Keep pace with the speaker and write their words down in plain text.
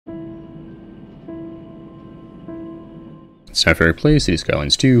It's time for our play City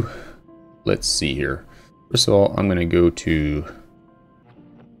Skylines 2. Let's see here. First of all, I'm going to go to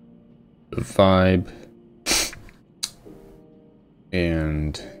the vibe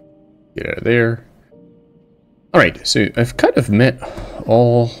and get out of there. Alright, so I've kind of met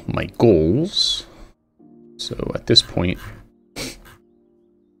all my goals. So at this point,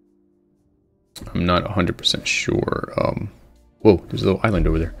 I'm not 100% sure. Whoa, there's a little island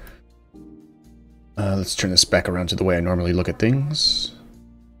over there. Let's turn this back around to the way I normally look at things.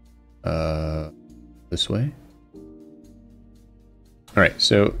 This way. Alright,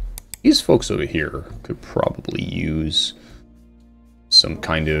 so these folks over here could probably use some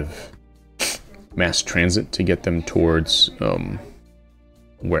kind of mass transit to get them towards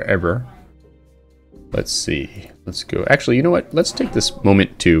wherever. Let's see. Let's go. Actually, you know what? Let's take this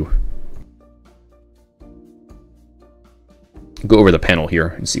moment to go over the panel here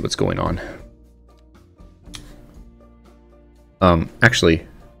and see what's going on. Actually,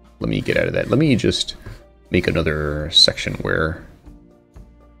 let me get out of that. Let me just make another section where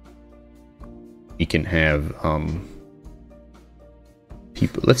we can have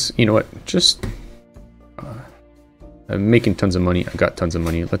people. Let's, you know what? Just I'm making tons of money. I got tons of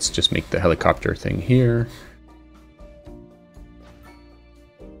money. Let's just make the helicopter thing here.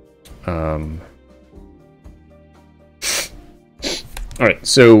 All right.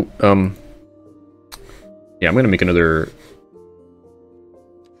 So yeah, I'm gonna make another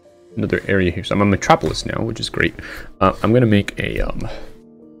area here. So I'm on Metropolis now, which is great. I'm gonna make a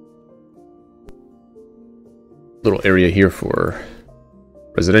little area here for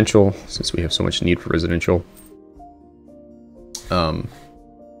residential, since we have so much need for residential.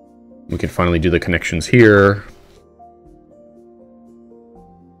 We can finally do the connections here.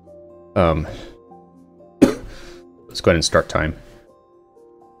 Let's go ahead and start time.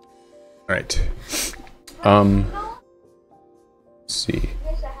 All right. Let's see.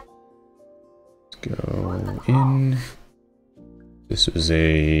 Go in. This is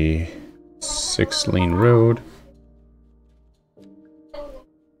a 6-lane road.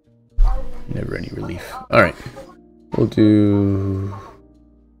 Never any relief. All right, we'll do.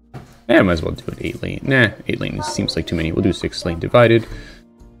 Yeah, might as well do an 8-lane. Nah, 8 lane seems like too many. We'll do 6-lane divided.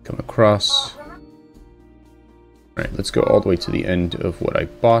 Come across. All right, let's go all the way to the end of what I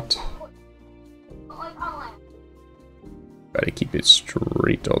bought. Try to keep it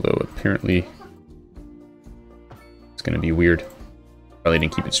straight, although apparently it's going to be weird. Probably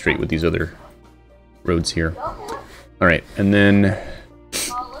didn't keep it straight with these other roads here. All right, and then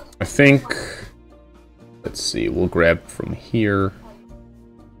I think, let's see, we'll grab from here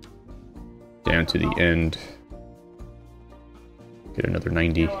down to the end. Get another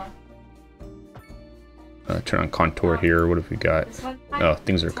 90. Turn on contour here. What have we got? Oh,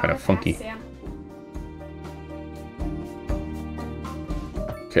 things are kind of funky.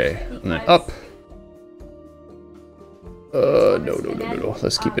 Okay, and then up. No.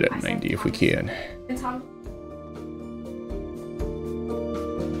 Let's keep it at 90 if we can.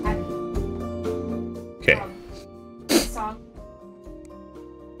 Okay.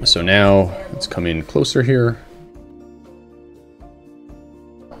 So now let's come in closer here.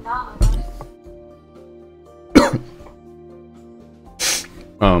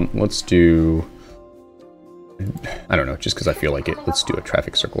 Let's do, I don't know, just because I feel like it, let's do a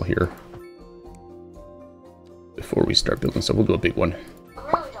traffic circle here. Before we start building stuff, we'll do a big one.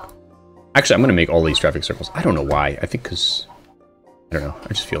 Actually, I'm going to make all these traffic circles. I don't know why. I think because, I don't know, I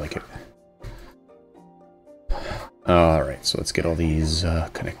just feel like it. Alright, so let's get all these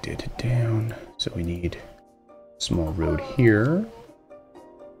connected down. So we need a small road here.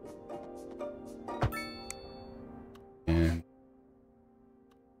 And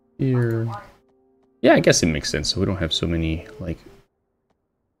here. Yeah, I guess it makes sense. So we don't have so many, like,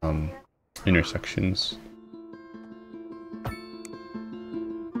 intersections.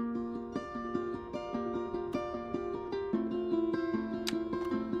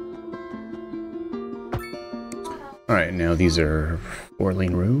 Alright, now these are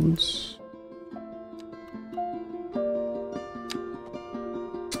 4-lane roads.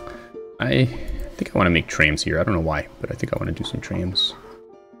 I think I want to make trams here. I don't know why, but I think I want to do some trams.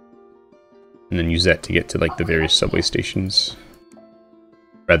 And then use that to get to like the various subway stations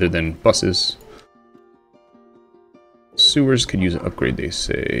rather than buses. Sewers could use an upgrade, they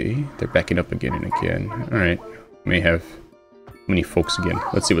say. They're backing up again and again. Alright, may have many folks again.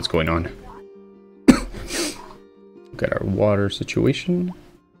 Let's see what's going on. Look at our water situation.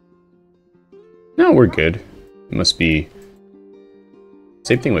 No, we're good. It must be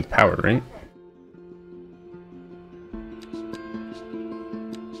same thing with power, right?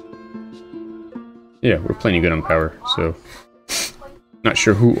 Yeah, we're plenty good on power, so not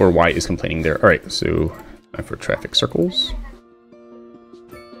sure who or why is complaining there. Alright, so time for traffic circles.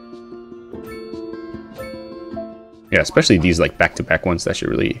 Yeah, especially these like back-to-back ones, that should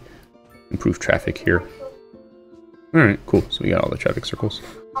really improve traffic here. Alright, cool. So we got all the traffic circles.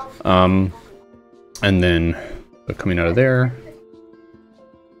 And then coming out of there.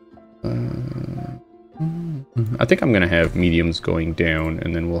 I think I'm gonna have mediums going down,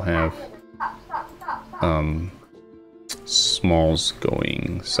 and then we'll have smalls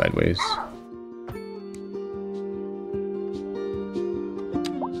going sideways.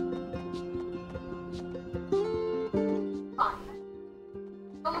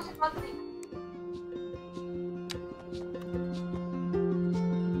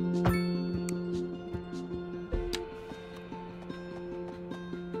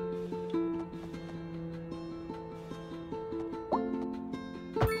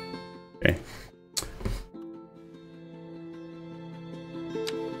 Okay.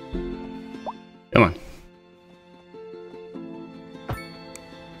 Come on.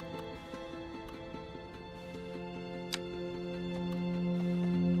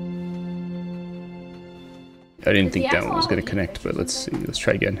 I didn't think that one was going to connect, but let's see. Let's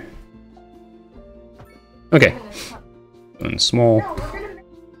try again. Okay. And small.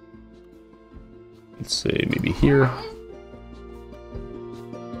 Let's say maybe here.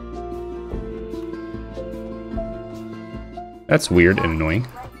 That's weird and annoying.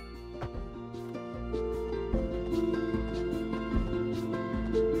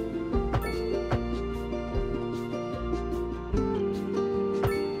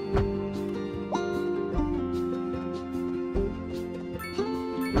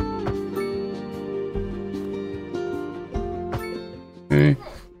 Okay.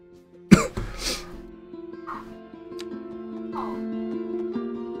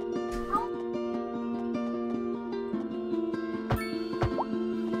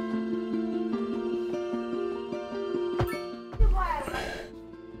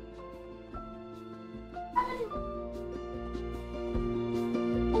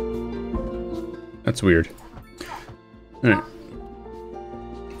 That's weird. Alright.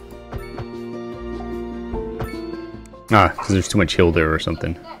 Ah, because there's too much hill there or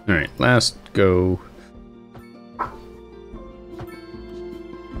something. Alright, last go.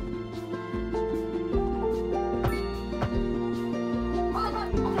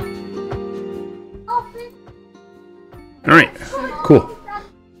 Alright, cool.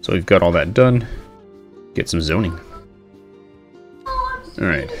 So we've got all that done. Get some zoning.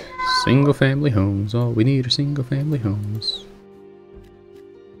 Alright. Single family homes. All we need are single family homes.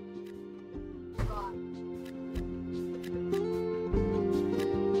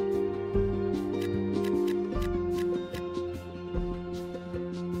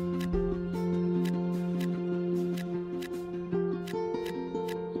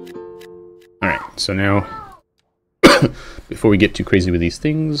 Alright, so now before we get too crazy with these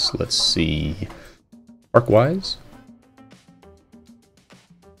things, let's see. Park-wise.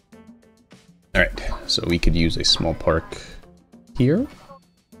 Alright, so we could use a small park here.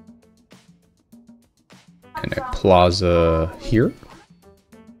 And a plaza here.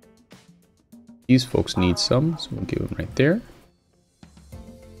 These folks need some, so we'll give them right there.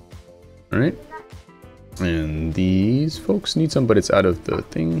 Alright. And these folks need some, but it's out of the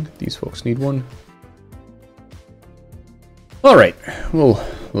thing. These folks need one. Alright, we'll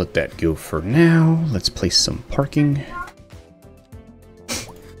let that go for now. Let's place some parking.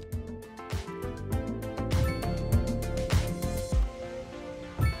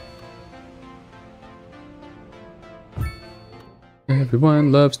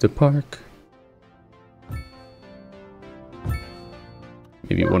 Everyone loves to park.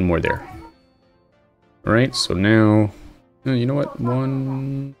 Maybe one more there. Alright, so now, you know what?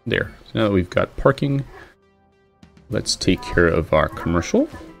 One there. So now that we've got parking, let's take care of our commercial.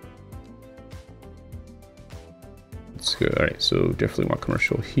 Let's go. Alright, so definitely want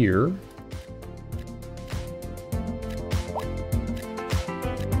commercial here.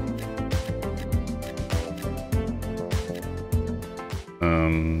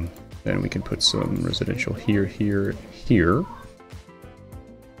 Then we can put some residential here, here, here.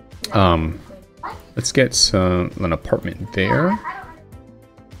 Let's get an apartment there.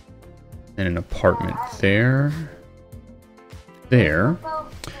 And an apartment there. There.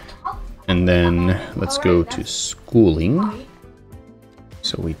 And then let's go to schooling.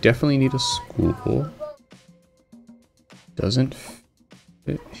 So we definitely need a school. Doesn't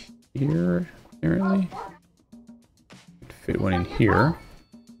fit here, apparently. Fit one in here.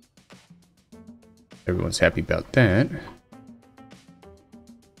 Everyone's happy about that.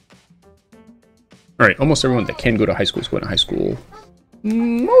 Alright, almost everyone that can go to high school is going to high school.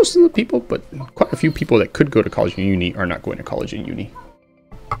 Most of the people, but quite a few people that could go to college and uni are not going to college and uni.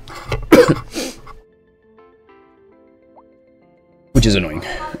 Which is annoying.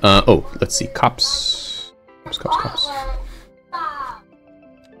 Oh, let's see. Cops. Cops.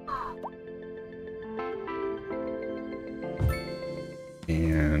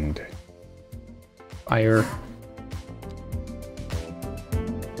 And fire.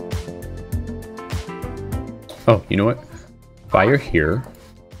 Oh, you know what? Fire here.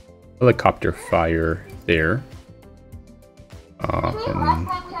 Helicopter fire there. And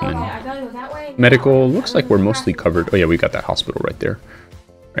medical. Looks like we're mostly covered. Oh yeah, we got that hospital right there.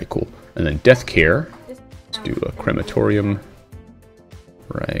 Alright, cool. And then death care. Let's do a crematorium.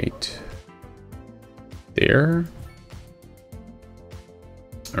 Right there.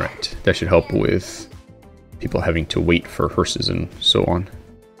 Alright, that should help with people having to wait for hearses and so on.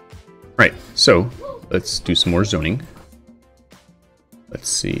 Alright, so let's do some more zoning. Let's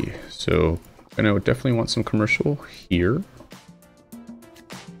see. So, I would definitely want some commercial here.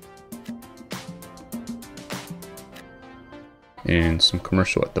 And some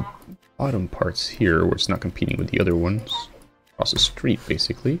commercial at the bottom parts here, where it's not competing with the other ones. Across the street,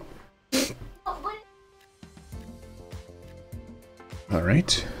 basically.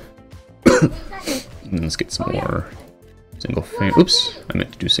 Alright. Let's get some more single family. Oops, I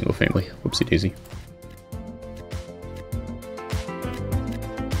meant to do single family. Whoopsie daisy.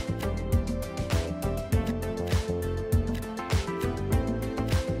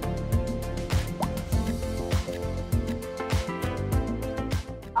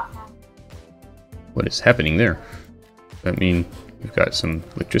 What is happening there? Does that mean we've got some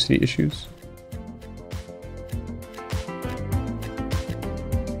electricity issues?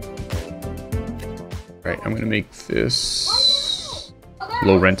 Right, I'm gonna make this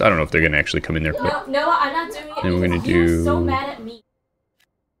low rent. I don't know if they're gonna actually come in there. But no, I'm not doing it. Then we're gonna do. You're so mad at me.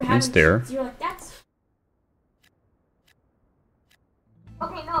 It's there. You're like, that's...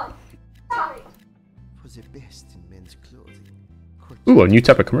 Okay, no. Sorry. For the best in men's clothing. Ooh, a new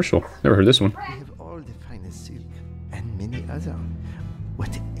type of commercial. Never heard this one. We have all the finest silk and many other.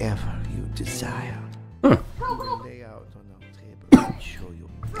 Whatever you desire. Huh. We lay out on our table and show you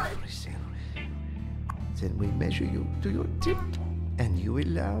everything. Then we measure you to your tip, and you will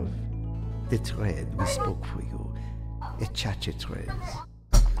love the thread we spoke for you. A cha-cha thread.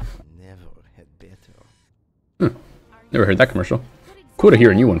 Never had better. Never heard that commercial. Cool to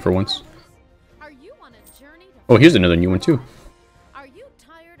hear a new one for once. Are you on a journey to Oh, here's another new one too. Are you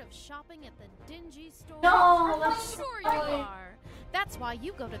tired of shopping at the dingy store? No, that's Sure you are. That's why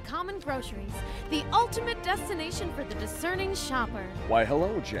you go to Common Groceries, the ultimate destination for the discerning shopper. Why,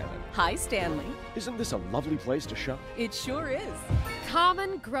 hello, Janet. Hi, Stanley. Isn't this a lovely place to shop? It sure is.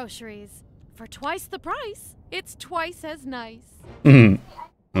 Common Groceries. For twice the price, it's twice as nice. I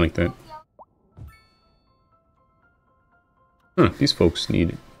like that. Huh, these folks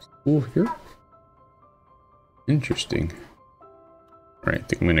need school here? Interesting. Alright, I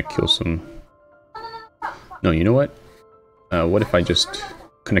think I'm gonna kill some... No, you know what? What if I just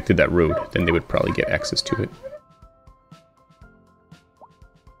connected that road? Then they would probably get access to it.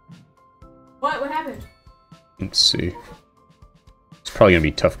 What happened? Let's see. It's probably gonna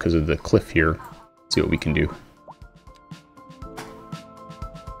be tough because of the cliff here. Let's see what we can do.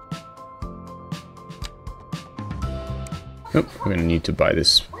 Nope, we're gonna need to buy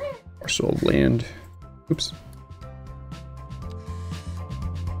this parcel of land. Oops.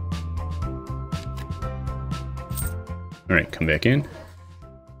 Alright, come back in.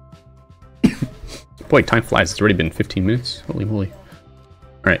 Boy, time flies. It's already been 15 minutes. Holy moly.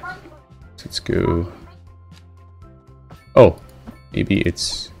 Alright, so let's go. Oh, maybe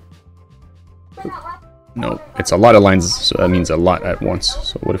it's... No, it's a lot of lines, so that means a lot at once.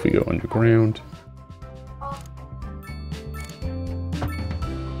 So what if we go underground?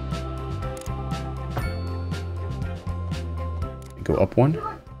 Go up one.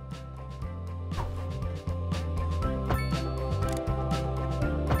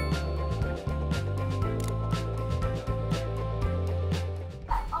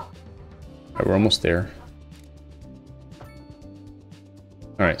 Alright, we're almost there.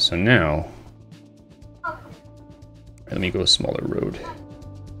 Alright, so now... Let me go a smaller road.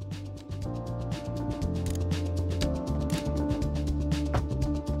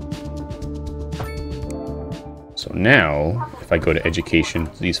 So now, if I go to education,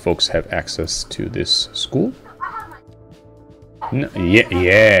 these folks have access to this school? No,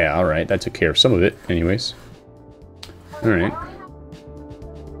 yeah, alright, that took care of some of it, anyways. Alright.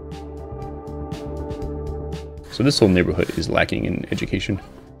 So this whole neighborhood is lacking in education.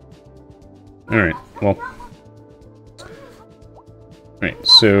 Alright, well. Alright,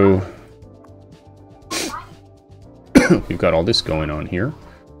 so... we've got all this going on here.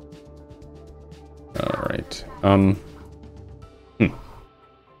 Alright, Alright,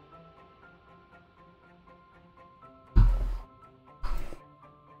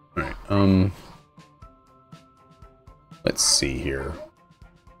 let's see here.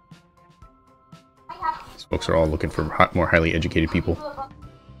 These folks are all looking for more highly educated people.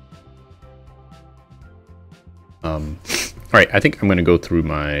 Alright, I think I'm going to go through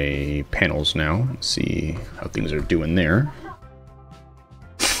my panels now and see how things are doing there.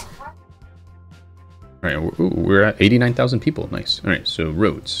 Alright, we're at 89,000 people. Nice. Alright, so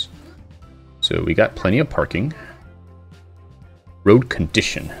roads. So we got plenty of parking. Road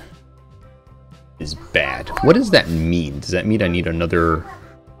condition is bad. What does that mean? Does that mean I need another...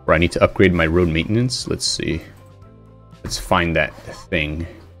 or I need to upgrade my road maintenance? Let's see. Let's find that thing.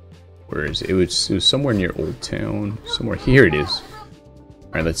 Where is it? It was somewhere near Old Town. Somewhere here it is.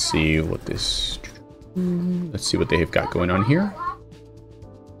 Alright, let's see what this... let's see what they have got going on here.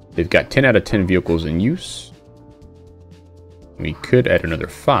 They've got 10 out of 10 vehicles in use. We could add another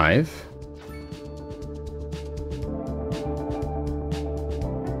 5.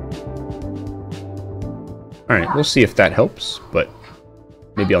 Alright, we'll see if that helps, but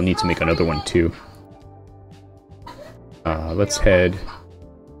maybe I'll need to make another one too. Let's head...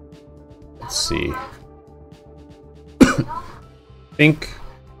 let's see. I think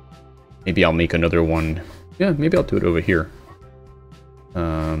maybe I'll make another one. Yeah, maybe I'll do it over here.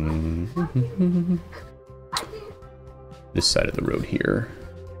 This side of the road here.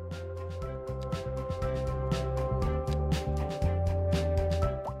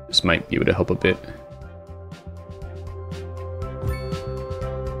 This might be able to help a bit.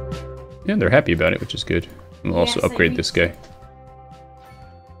 Yeah, they're happy about it, which is good. We'll also upgrade this guy.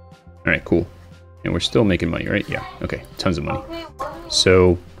 Alright, cool. And we're still making money, right? Yeah, okay. Tons of money.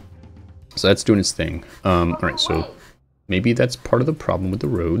 So that's doing its thing. Alright, so maybe that's part of the problem with the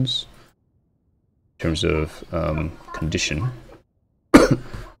roads. In terms of condition.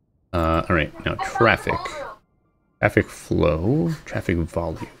 Alright, now traffic. Traffic flow. Traffic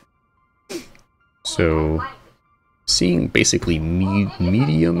volume. So... seeing basically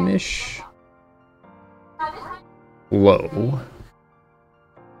medium-ish low.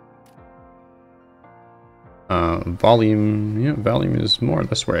 Volume, yeah, volume is more or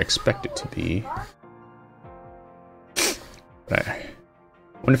less where I expect it to be. But I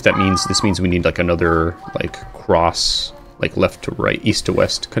wonder if that means, this means we need like another like cross, like left to right, east to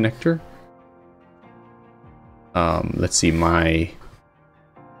west connector. Let's see, my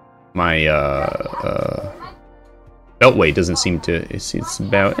beltway doesn't seem to, it's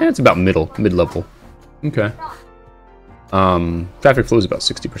about mid-level. Okay. Traffic flow is about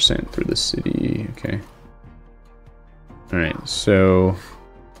 60% through the city. Okay. Alright, so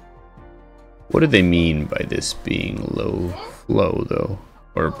what do they mean by this being low flow though?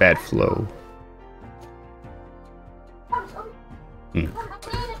 Or bad flow?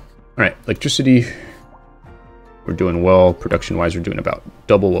 Alright, electricity, we're doing well. Production wise, we're doing about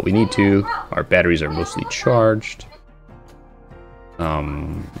double what we need to. Our batteries are mostly charged.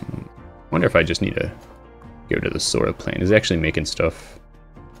 Wonder if I just need to get rid of the solar plant. Is it actually making stuff?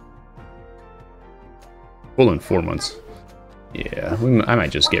 Full in 4 months. Yeah, I might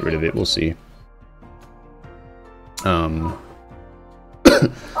just get rid of it. We'll see.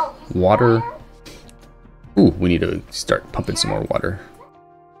 Water. Ooh, we need to start pumping some more water.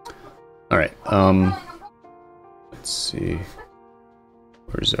 Alright, let's see.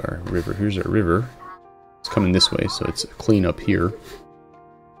 Where's our river? Here's our river. It's coming this way, so it's clean up here.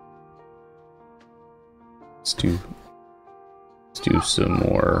 Let's do some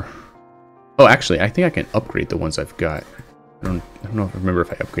more. Oh, actually, I think I can upgrade the ones I've got. I don't know if I remember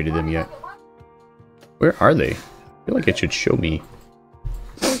if I upgraded them yet. Where are they? I feel like it should show me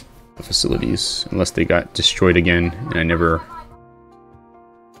the facilities, unless they got destroyed again and I never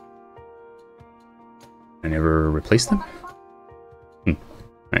replaced them.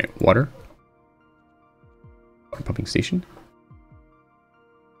 Alright, water. Water pumping station.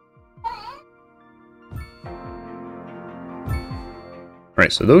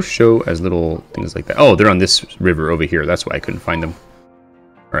 Alright, so those show as little things like that. Oh, they're on this river over here. That's why I couldn't find them.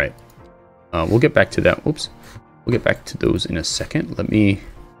 Alright. We'll get back to that. Oops. We'll get back to those in a second. Let me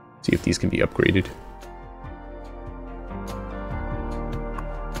see if these can be upgraded.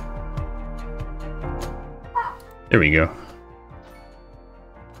 There we go.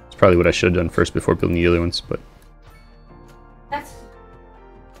 It's probably what I should have done first before building the other ones, but... That's...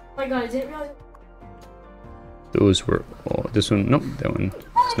 Oh my god, I didn't realize... Those were... Oh, this one... Nope, that one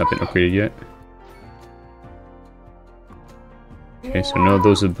has not been upgraded yet. Okay, so no,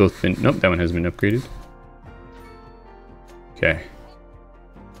 those have both been... Nope, that one has been upgraded. Okay.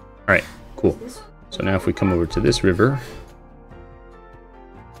 Alright, cool. So now if we come over to this river...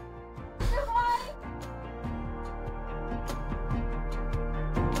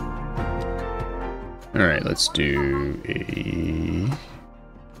 Alright, let's do a...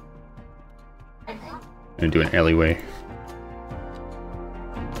 I'm gonna do an alleyway.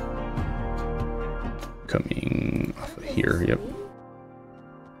 Coming off of here, yep.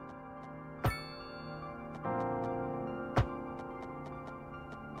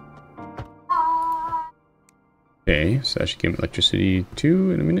 Okay, so that should give me electricity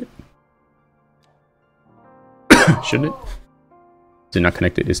too in a minute. Shouldn't it? Is it not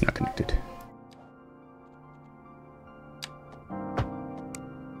connected? It's not connected.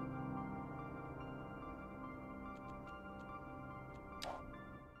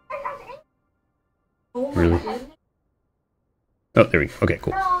 Really? Oh, there we go. Okay,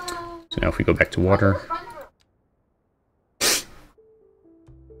 cool. So now if we go back to water.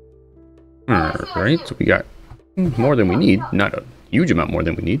 Alright, so we got more than we need. Not a huge amount more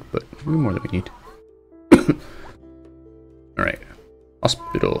than we need, but more than we need. Alright.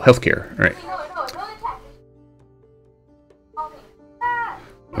 Hospital, healthcare. Alright.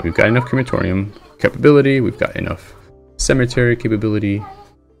 We've got enough crematorium capability. We've got enough cemetery capability.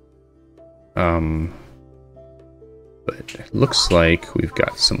 But it looks like we've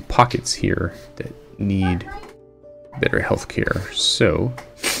got some pockets here that need better healthcare. So,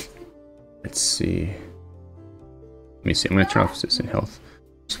 let's see. Let me see. I'm going to turn off this in health.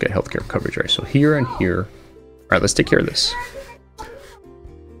 Let's get healthcare coverage. Right. So here and here. All right. Let's take care of this. All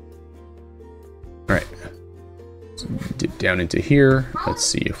right. Let's dip down into here. Let's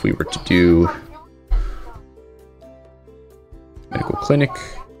see if we were to do medical clinic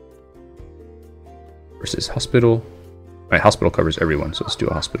versus hospital. All right. Hospital covers everyone. So let's do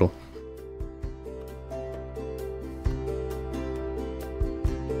a hospital.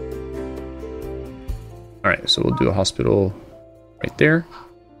 Alright, so we'll do a hospital right there.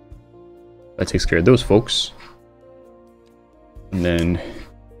 That takes care of those folks. And then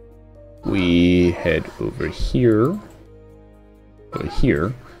we head over here. We'll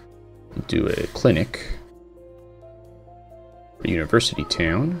do a clinic for University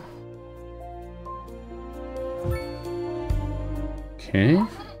Town. Okay.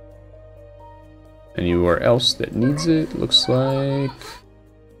 Anywhere else that needs it, looks like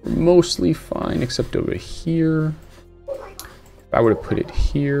mostly fine except over here. If I were to put it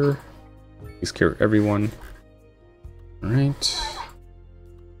here, takes care of everyone. Alright.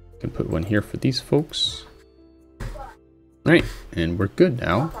 Can put one here for these folks. Alright, and we're good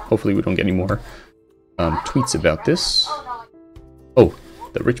now. Hopefully we don't get any more tweets about this. Oh,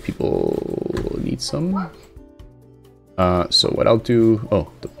 the rich people need some. So what I'll do...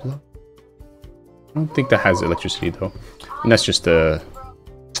 Oh, the blood. I don't think that has electricity though. And that's just a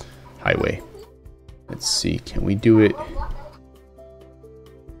highway. Let's see, can we do it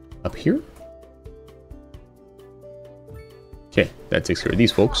up here? Okay, that takes care of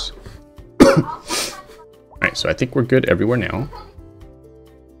these folks. Alright, so I think we're good everywhere now.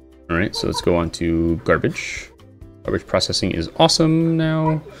 Alright, so let's go on to garbage. Garbage processing is awesome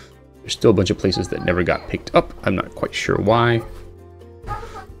now. There's still a bunch of places that never got picked up. I'm not quite sure why.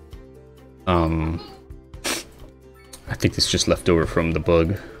 I think it's just left over from the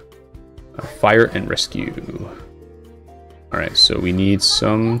bug. Fire and rescue. Alright, so we need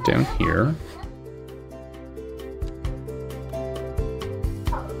some down here.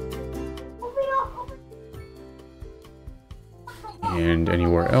 And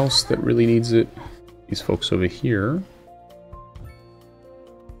anywhere else that really needs it. These folks over here.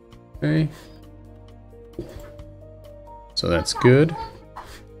 Okay. So that's good.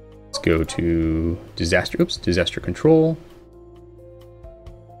 Let's go to disaster control.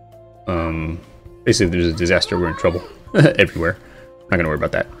 Basically, if there's a disaster, we're in trouble. Everywhere. Not gonna worry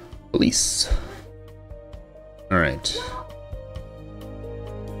about that. Police. Alright.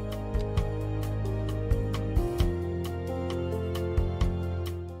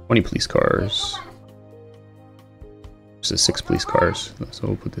 Police cars. This is 6 police cars. So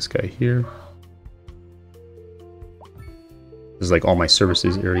we'll put this guy here. This is like all my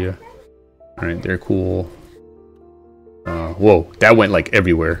services area. Alright, they're cool. Whoa, that went like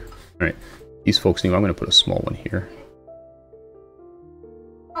everywhere. Alright, these folks knew I'm going to put a small one here.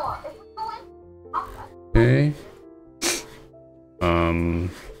 Okay. And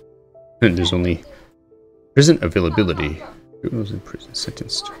there's only prison availability. Who was in prison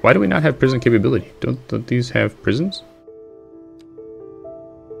sentenced? Why do we not have prison capability? Don't these have prisons?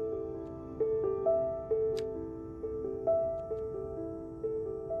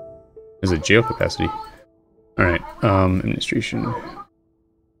 is a jail capacity. Alright, administration.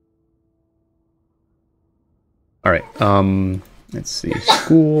 Alright, let's see,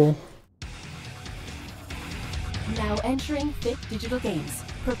 school. Now entering Fit Digital Games.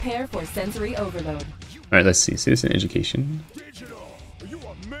 Prepare for sensory overload. Alright, let's see, citizen education. Digital! Are you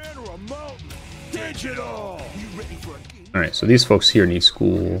a man or a mountain? Digital! You ready for a game? Alright, so these folks here need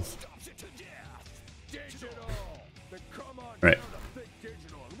school. Alright.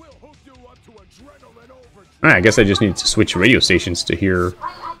 Alright, I guess I just need to switch radio stations to hear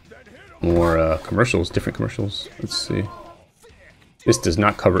more commercials, different commercials. Let's see. This does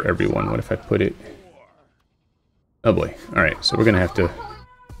not cover everyone. What if I put it... Oh boy. Alright, so we're gonna have to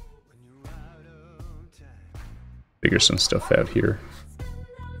figure some stuff out here.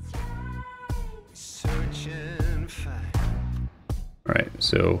 Alright,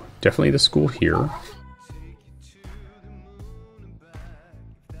 so definitely the school here.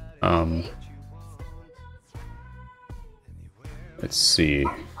 Let's see.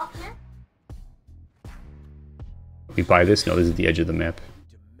 We buy this? No, this is the edge of the map.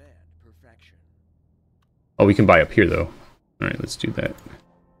 Oh, we can buy up here though. Alright, let's do that.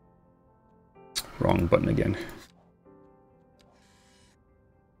 Wrong button again.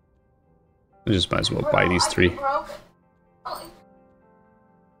 I just might as well buy these three.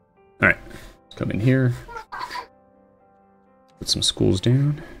 Alright, let's come in here. Put some schools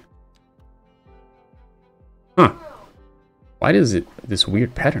down. Huh. Why does it this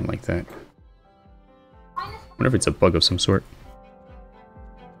weird pattern like that? I wonder if it's a bug of some sort.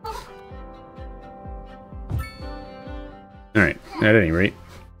 Alright, at any rate.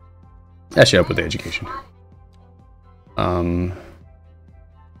 Actually, up with the education. Right.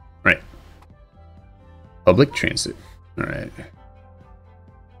 Public transit. Alright.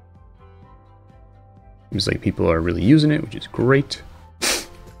 Seems like people are really using it, which is great.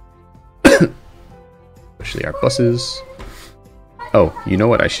 Especially our buses. Oh, you know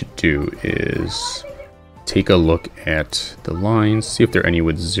what I should do is take a look at the lines, see if there are any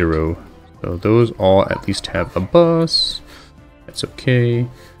with 0. So those all at least have a bus. That's okay.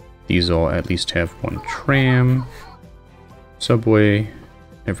 These all at least have 1 tram. Subway.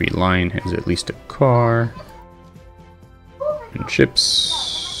 Every line has at least a car. And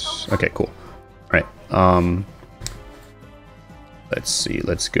ships. Okay, cool. Alright. Let's see.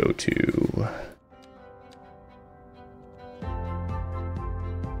 Let's go to...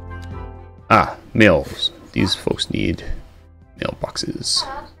 mails. These folks need mailboxes.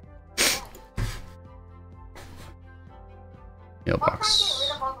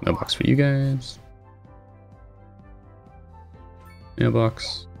 Mailbox for you guys.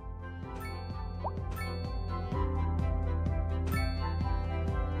 Mailbox.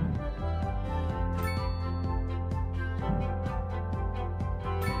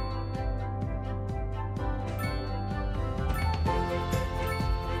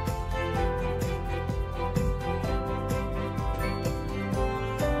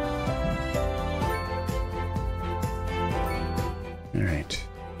 Alright.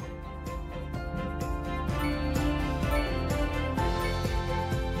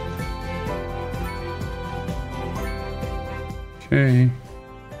 Okay.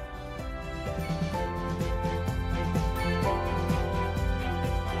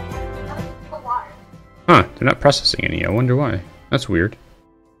 Huh, they're not processing any. I wonder why. That's weird.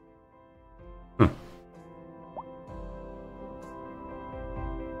 Huh.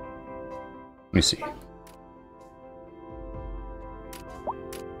 Let me see.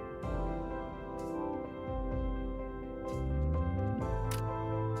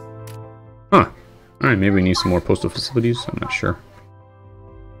 Huh. Alright, maybe we need some more postal facilities. I'm not sure.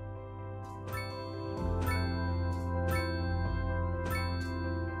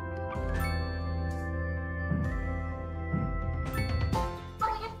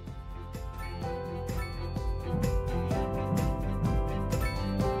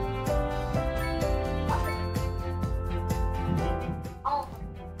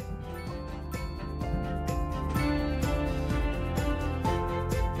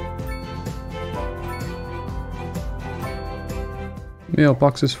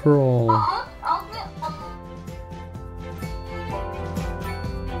 Mailboxes for all. I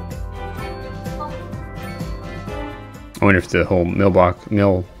wonder if the whole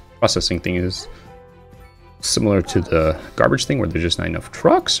mail processing thing is similar to the garbage thing, where there's just not enough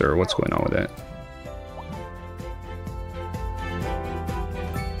trucks, or what's going on with that?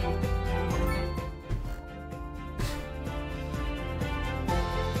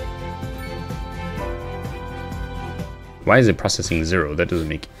 Why is it processing 0? That doesn't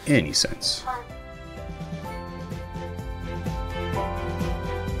make any sense.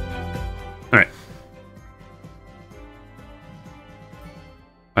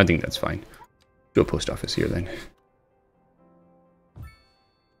 I think that's fine. Do a post office here then.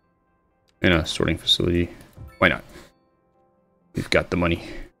 And a sorting facility. Why not? We've got the money.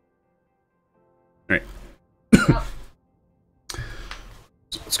 Alright.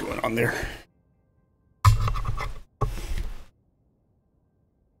 So what's going on there?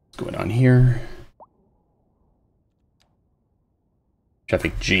 What's going on here?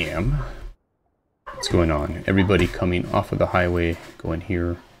 Traffic jam. What's going on? Everybody coming off of the highway, going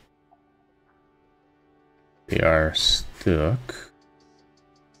here. They are stuck.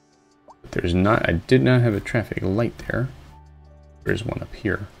 But there's not, I did not have a traffic light there. There's one up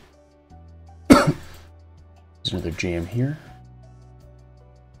here. There's another jam here.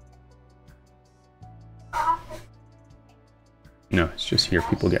 No, it's just here.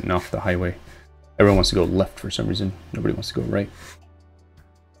 People getting off the highway. Everyone wants to go left for some reason. Nobody wants to go right.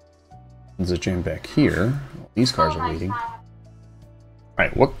 There's a jam back here. These cars are waiting.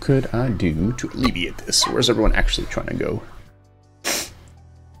 Alright, what could I do to alleviate this? Where's everyone actually trying to go?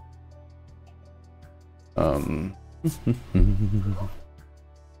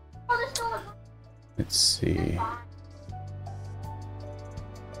 Let's see.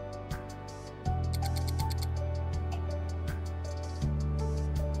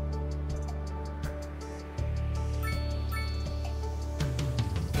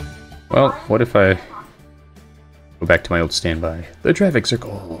 Well, what if I go back to my old standby? The traffic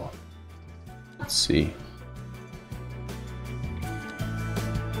circle. Let's see.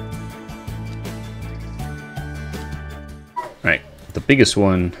 Alright, the biggest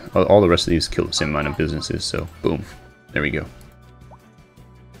one, all the rest of these kill the same amount of businesses, so boom. There we go.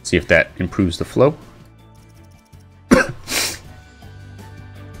 See if that improves the flow.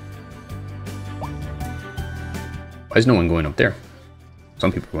 Why is no one going up there?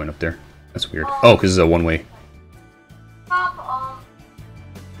 Some people are going up there. That's weird. Oh, because it's a one-way.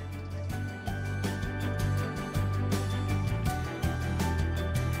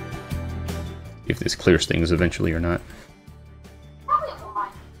 If this clears things eventually or not.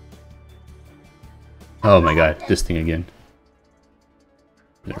 Oh my god, this thing again.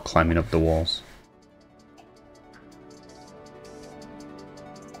 They're climbing up the walls.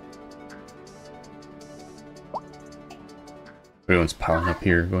 Everyone's piling up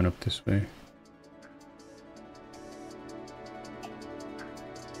here, going up this way.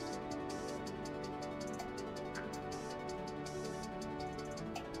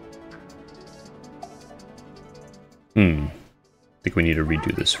 I think we need to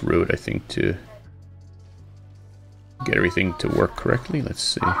redo this road, I think, to get everything to work correctly. Let's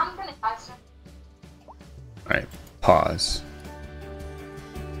see. Alright, pause.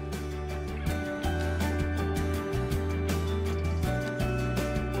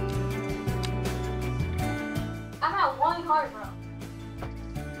 I'm at one car, bro.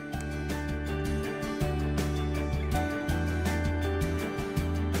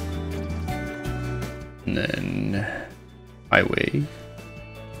 And then highway.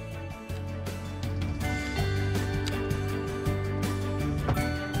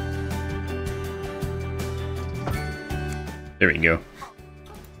 There we go.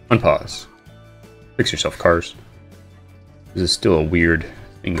 Unpause. Fix yourself, cars. This is still a weird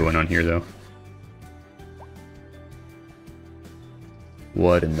thing going on here, though.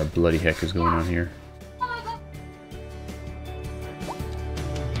 What in the bloody heck is going on here?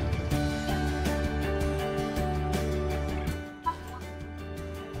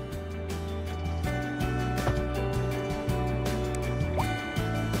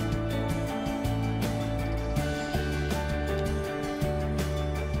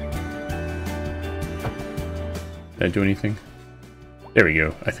 Did I do anything? There we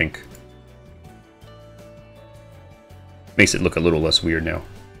go, I think. Makes it look a little less weird now.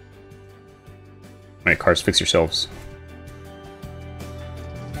 Alright, cars, fix yourselves.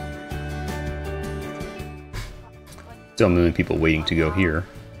 Still a million people waiting to go here.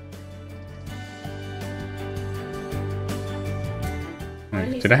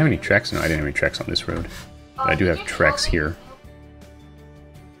 Right. Did I have any tracks? No, I didn't have any tracks on this road. But I do have tracks here.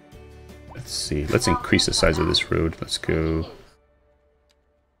 Let's see. Let's increase the size of this road. Let's go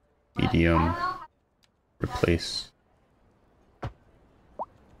medium, replace.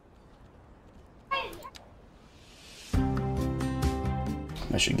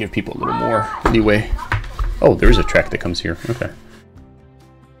 I should give people a little more leeway. Oh, there is a track that comes here. Okay.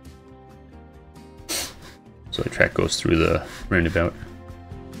 So the track goes through the roundabout.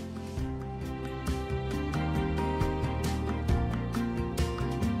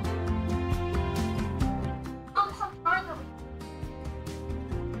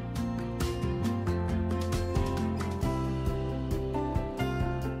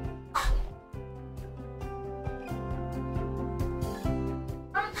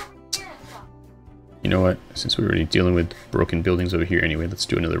 You know what? Since we're already dealing with broken buildings over here anyway, let's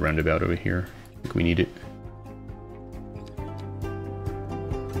do another roundabout over here. I think we need it.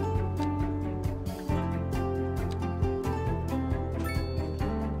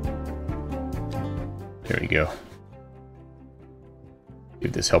 There we go. See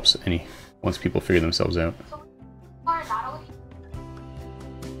if this helps any once people figure themselves out.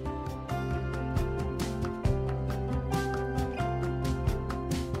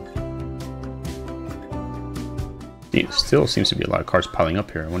 It still seems to be a lot of cars piling up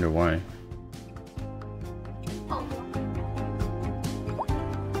here. I wonder why.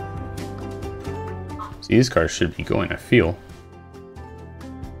 See, these cars should be going, I feel.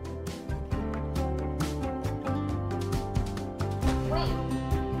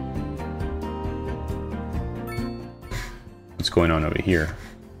 What's going on over here?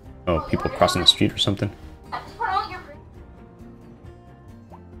 Oh, people crossing the street or something?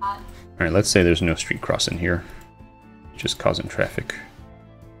 Alright, let's say there's no street crossing here. Just causing traffic.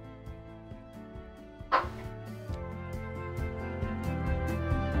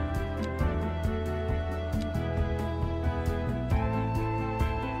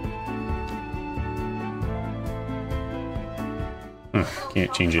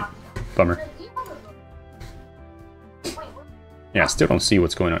 Can't change it. Bummer. Yeah, I still don't see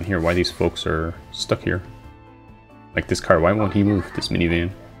what's going on here. Why these folks are stuck here. Like this car, why won't he move? This minivan.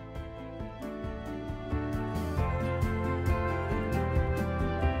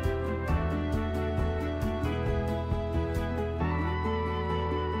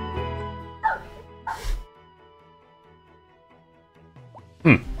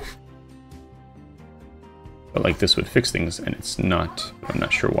 But like this would fix things, and it's not. I'm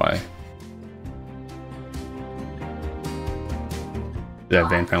not sure why. Did that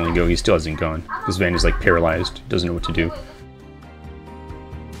van finally go? He still hasn't gone. This van is like paralyzed, doesn't know what to do.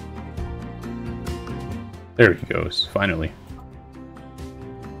 There he goes, finally.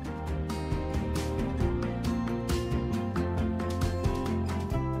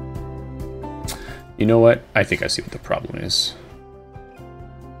 You know what? I think I see what the problem is.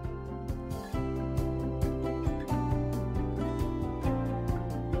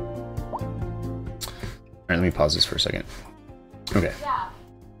 Alright, let me pause this for a second. Okay. Yeah.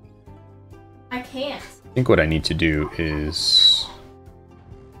 I can't. I think what I need to do is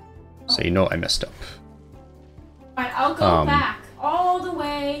say, no, I messed up. Alright, I'll go back all the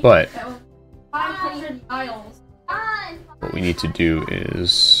way. But that was 500 miles. what we need to do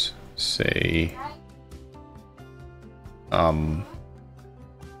is say,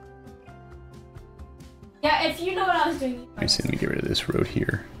 Yeah, if you know what I was doing. let me get rid of this road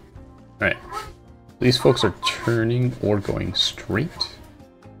here. Alright. These folks are turning or going straight.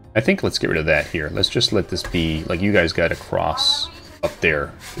 I think let's get rid of that here. Let's just let this be, like, you guys gotta cross up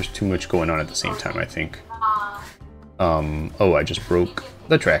there. There's too much going on at the same time, I think. Oh, I just broke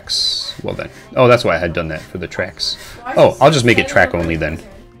the tracks. Well then. Oh, that's why I had done that for the tracks. Oh, I'll just make it track only then.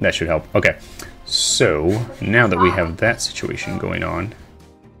 That should help. Okay. So, now that we have that situation going on,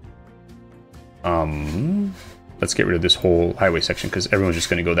 let's get rid of this whole highway section, because everyone's just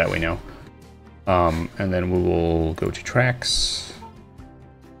gonna go that way now. And then we will go to tracks.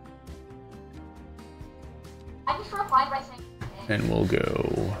 And we'll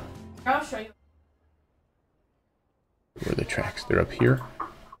go. I'll show you. Where are the tracks? They're up here.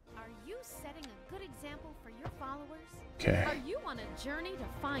 Are you setting a good example for your followers? Okay. Are you on a journey to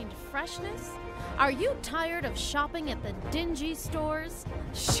find freshness? Are you tired of shopping at the dingy stores?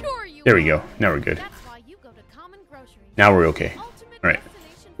 Sure you There we go. Now we're good. That's why you go to Common Groceries. Now we're okay. Alright.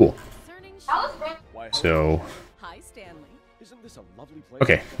 Cool. So, Hi, Stanley. Isn't this a lovely place?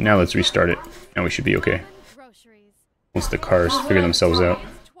 okay, now let's restart it. Now we should be okay. Once the cars figure themselves out.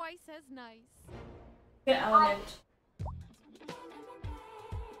 Twice as nice. Good element.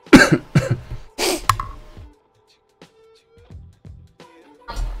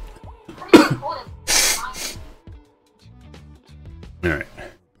 Alright.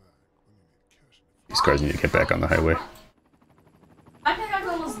 These cars need to get back on the highway. My pickaxe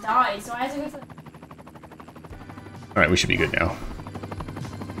almost died, so I had to go to the... Alright, we should be good now.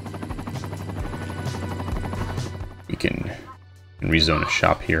 We can rezone a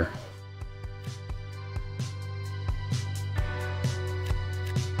shop here.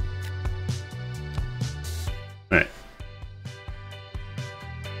 Alright.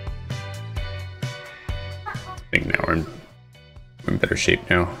 I think now we're in better shape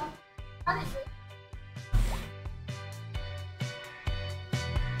now.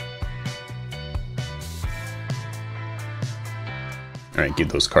 Alright, give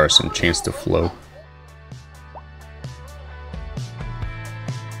those cars some chance to flow.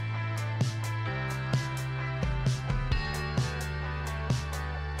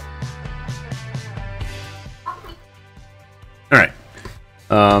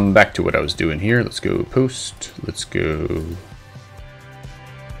 Back to what I was doing here. Let's go post. Let's go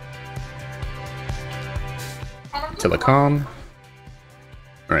telecom.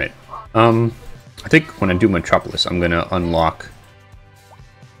 All right. I think when I do Metropolis, I'm gonna unlock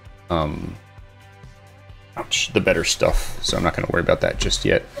the better stuff. So I'm not gonna worry about that just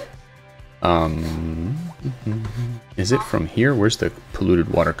yet. Is it from here? Where's the polluted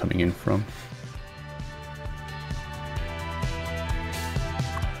water coming in from?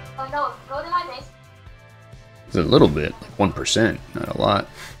 Oh no, go to my base. It's a little bit, like 1%, not a lot.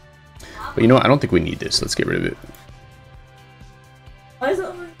 But you know what? I don't think we need this. Let's get rid of it. Why is it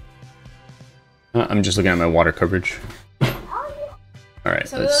over? I'm just looking at my water coverage. Alright,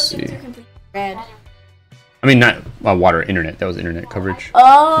 Some of let's those see. things are completely red. I mean, not water, internet. That was internet coverage.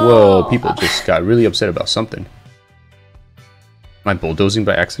 Oh! Whoa, people just got really upset about something. Am I bulldozing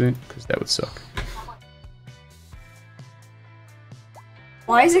by accident? Because that would suck.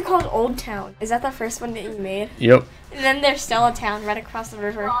 Why is it called Old Town? Is that the first one that you made? Yep. And then there's still a town right across the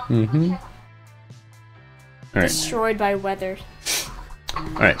river. Mm-hmm. Alright. Destroyed by weather.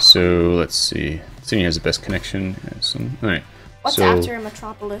 Alright, so let's see. City has the best connection. Alright. What's So, after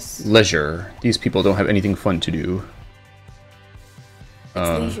Metropolis? leisure. These people don't have anything fun to do.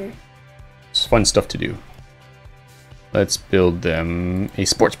 It's leisure. It's fun stuff to do. Let's build them a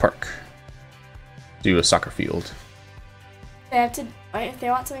sports park. Do a soccer field. They have to, if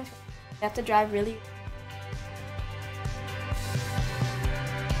they want something, they have to drive really.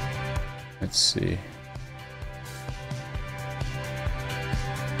 Let's see.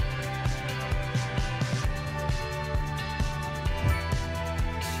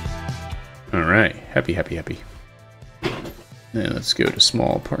 Alright, happy. Then let's go to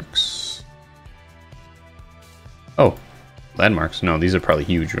small parks. Oh, landmarks. No, these are probably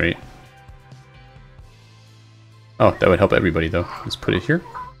huge, right? Oh, that would help everybody though. Let's put it here.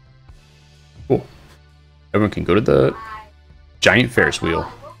 Cool. Everyone can go to the giant Ferris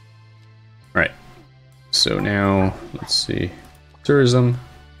wheel. Alright. So now, let's see. Tourism.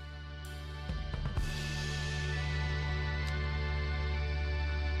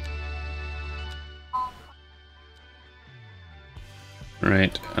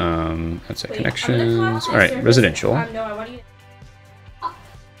 Alright, that's at connections. Alright, residential. No, I want you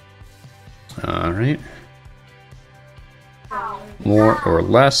Alright. More or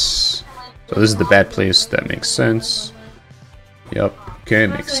less. So this is the bad place. That makes sense. Yep. Okay,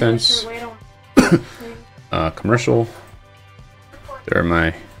 makes sense. Commercial. There are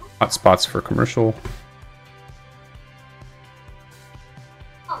my hotspots for commercial.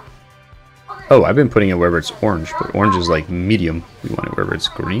 Oh, I've been putting it wherever it's orange, but orange is like medium. We want it wherever it's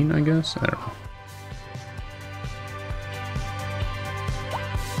green, I guess? I don't know.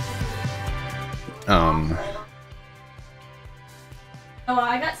 Oh,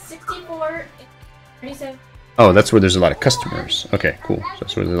 I got 64. 37. Oh, that's where there's a lot of customers. Okay, cool. So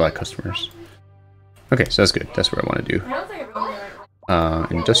that's where there's a lot of customers. Okay, so that's good. That's what I want to do. I don't think I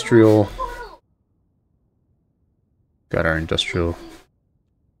really Industrial. Got our industrial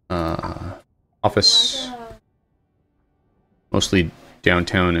office. Mostly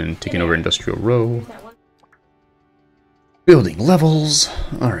downtown and taking over industrial row. Building levels.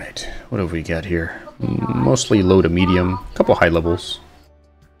 Alright, what have we got here? Mostly low to medium. A couple high levels.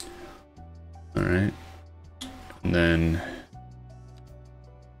 Alright. And then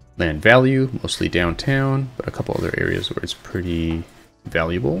land value, mostly downtown, but a couple other areas where it's pretty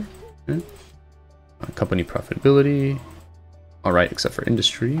valuable. Okay. Company profitability. Alright, except for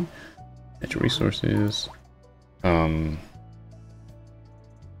industry. Natural resources.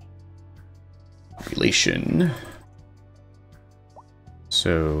 Population.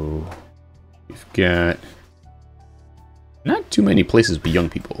 So we've got not too many places with young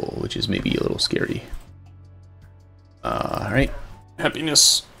people, which is maybe a little scary. Alright.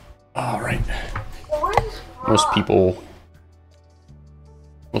 Happiness. Alright. Most people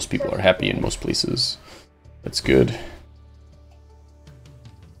are happy in most places. That's good.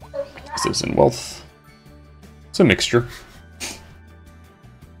 Citizen wealth. It's a mixture.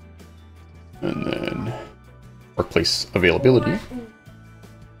 And then workplace availability.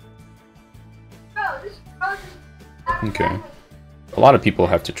 Okay. A lot of people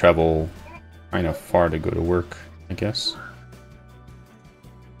have to travel kind of far to go to work, I guess.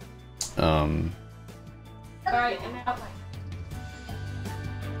 Alright, and now.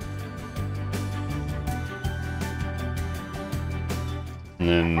 And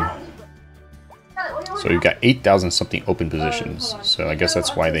then, so we've got 8,000 something open positions. So I guess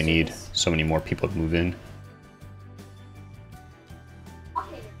that's why they need so many more people to move in.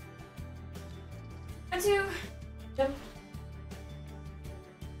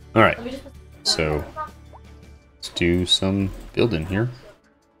 do some building here.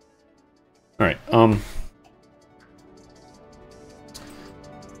 Alright,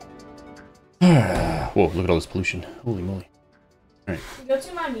 whoa, look at all this pollution. Holy moly. Alright. Go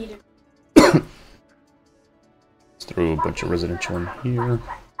to my meter. Let's throw a bunch of residential in here.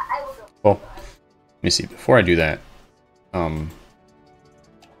 Well, let me see, before I do that,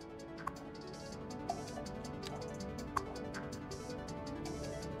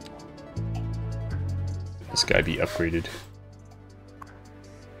 this guy be upgraded.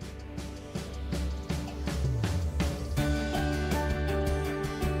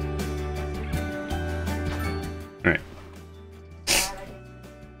 Alright.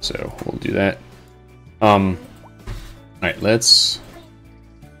 So we'll do that. Alright, let's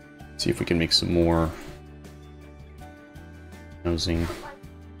see if we can make some more housing.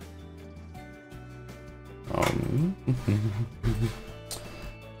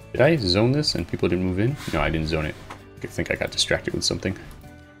 Did I zone this and people didn't move in? No, I didn't zone it. I think I got distracted with something.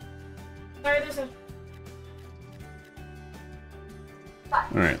 Sorry, there's a...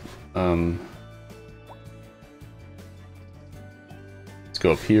 Alright, let's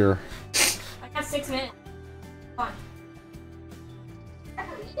go up here. I got 6 minutes. Come on.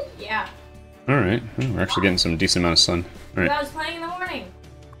 Yeah. Alright, we're actually getting some decent amount of sun. Alright, I was playing in the morning.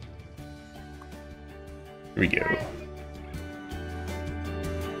 here we go.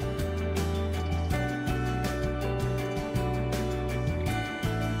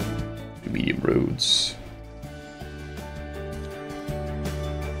 Medium roads.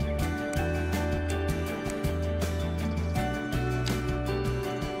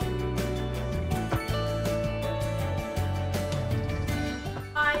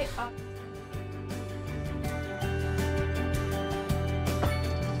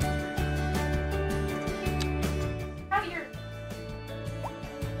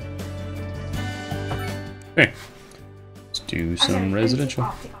 Okay, let's do some residential.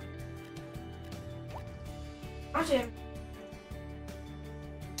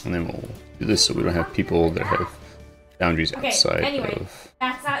 And then we'll do this so we don't have people that have boundaries outside of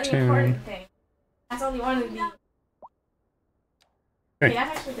that's not the town. important thing. That's only one of the... Okay. Okay,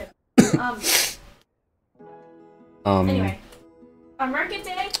 that's actually good. Anyway, on market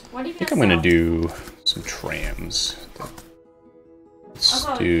day, what do you I think I'm gonna do some trams. Let's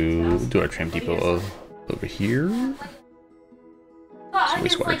do our tram depot over here.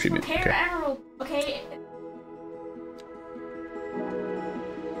 Wastewater treatment. Okay. Emerald, okay.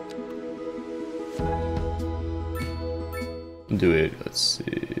 Do it. Let's see.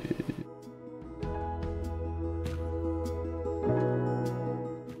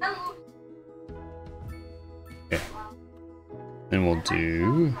 Okay. Then we'll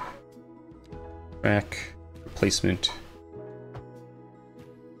do track replacement.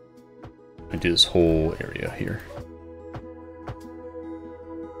 I do this whole area here.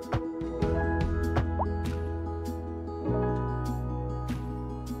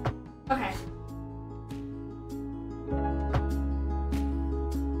 Okay.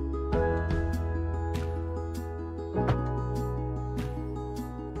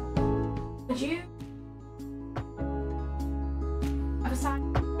 Would you decide?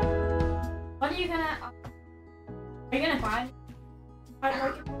 What are you gonna? Are you gonna buy?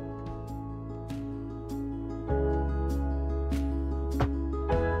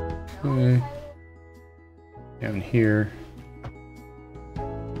 Okay. Down here.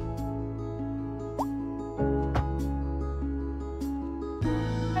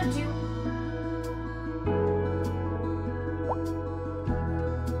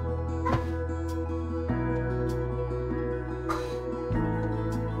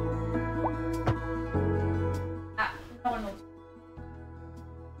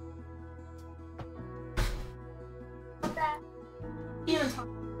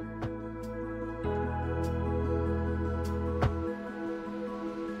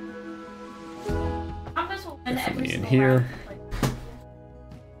 Definitely in here.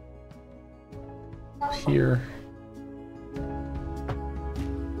 Here.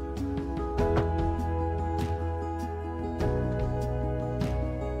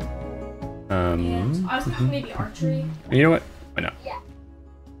 I was thinking maybe archery. You know what? Why not? Yeah. Are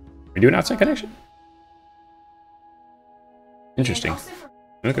we doing outside connection? Interesting.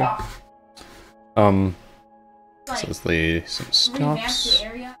 Okay. So let's lay some stops.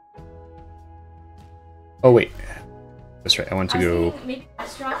 Oh wait, that's right. I want to go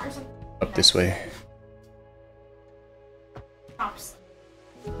up this way.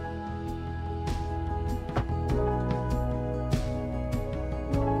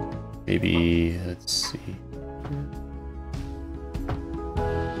 Maybe let's see.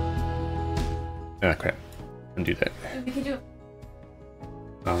 Ah, crap. Undo that. We could do.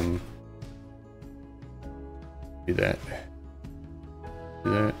 Do that. Do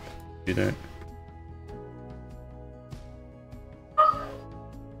that. Do that.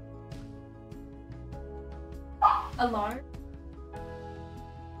 A large.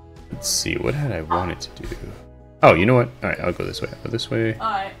 Let's see. What had I wanted to do? Oh, you know what? All right, I'll go this way. I'll go this way. All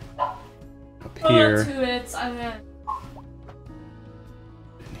right. Up here. 2 minutes. I'm gonna.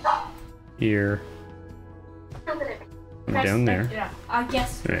 Here. I'm down there. Yeah, I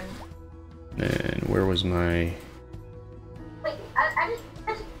guess. All right. Then where was my Wait, I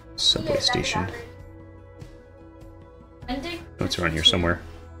just subway station? Ending. Oh, it's around here somewhere.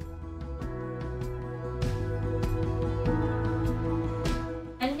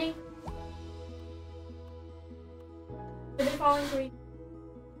 Ending. Is it falling for you?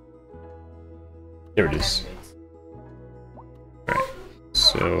 There it is. Alright,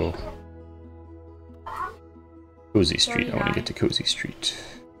 so Cozy Street. I want to get to Cozy Street.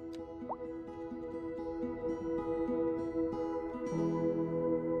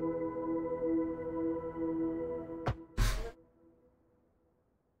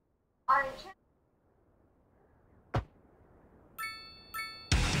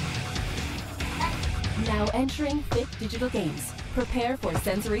 Now entering Fit Digital Games. Prepare for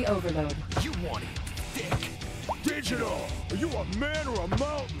sensory overload. You want it thick. Digital! Are you a man or a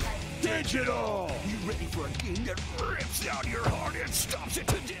mountain? Digital! You ready for a game that rips out your heart and stops it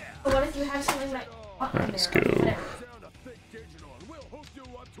to death? What if you have something like? Alright, let's go. Sound of thick digital, and we'll hook you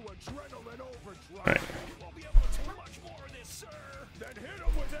up to adrenaline overdrive. Alright. You won't be able to take much more of this, sir. Then hit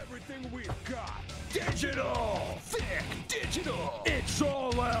them with everything we've got. Digital! Thick digital! It's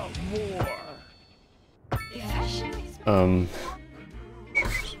all out war!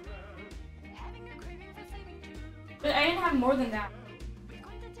 But I didn't have more than that.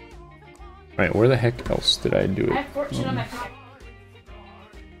 Alright, where the heck else did I do I it? have 14 on my pack.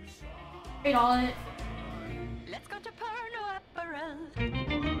 Wait, all in it. Let's go to Porno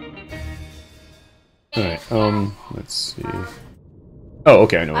Alright, let's see. Oh,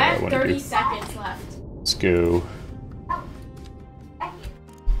 okay, I know what I I have want to 30 do. seconds left. Let's go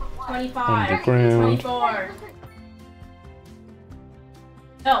 25. underground 24.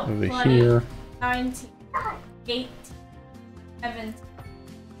 No, over 20, here. 19, 18, 17,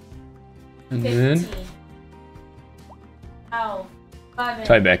 And 15, then 12, 11,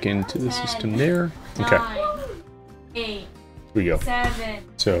 tie back into the 10, system there. Okay, 9, 8, here we go. 7,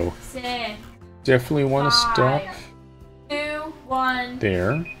 So 6, definitely want to stop 5, 2, 1.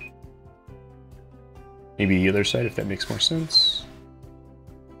 there. Maybe the other side if that makes more sense.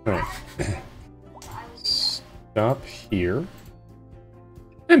 Alright. Stop here.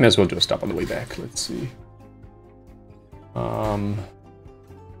 I may as well do a stop on the way back. Let's see.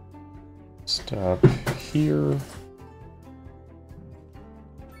 Stop here.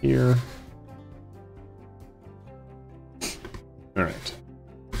 Here. Alright.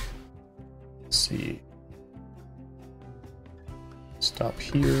 Let's see. Stop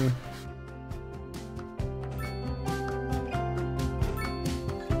here.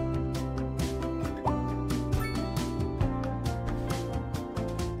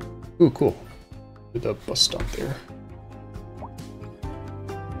 Ooh, cool. With a bus stop there.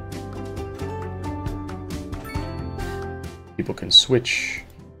 People can switch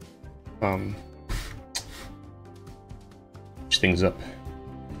things up.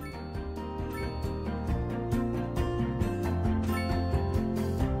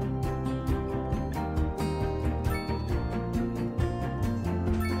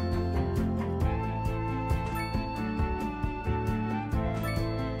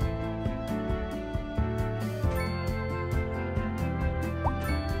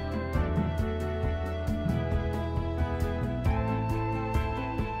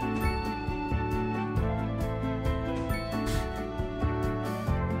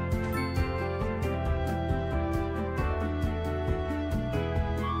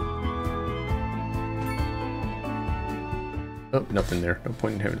 Oh, nothing there. No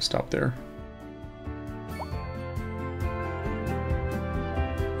point in having to stop there.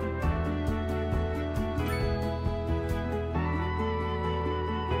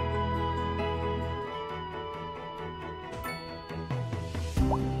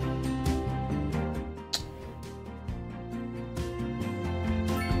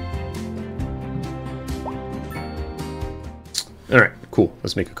 Alright, cool.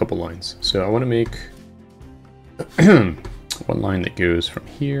 Let's make a couple lines. So I want to make one line that goes from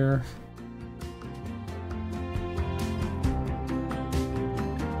here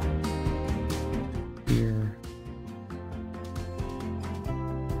here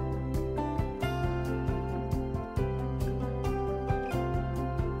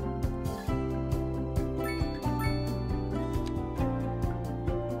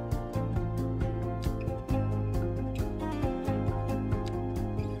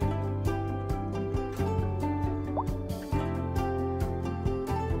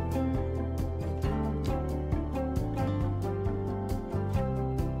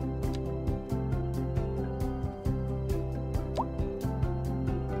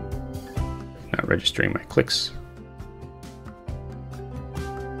registering my clicks.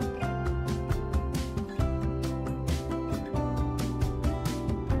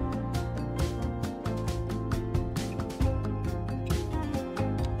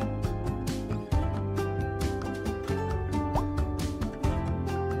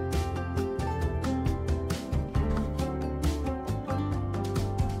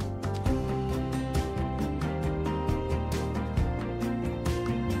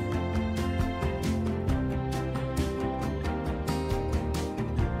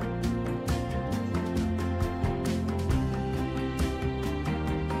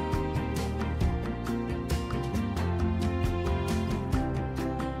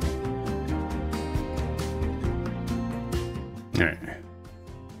 Alright.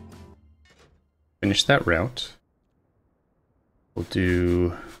 Finish that route. We'll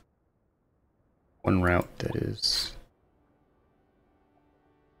do one route that is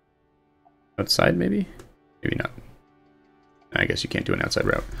outside, maybe? Maybe not. I guess you can't do an outside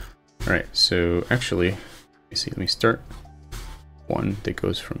route. Alright, so actually, let me start one that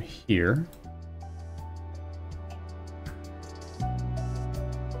goes from here.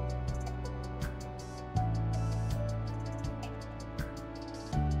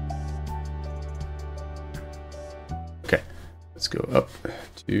 Let's go up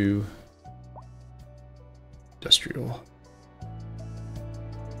to industrial.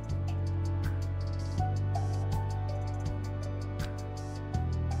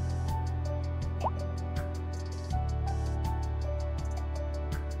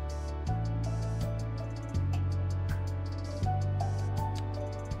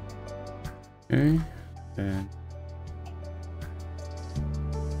 Okay, and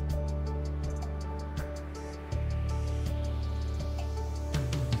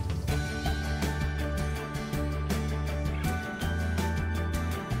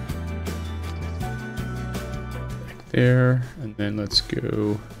there, and then let's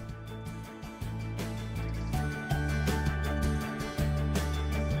go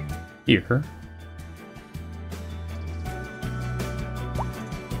here.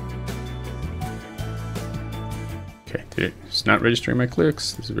 Okay, did it? It's not registering my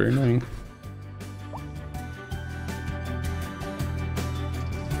clicks. This is very annoying.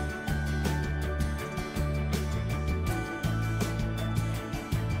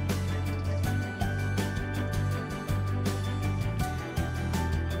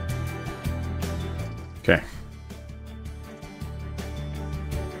 Okay.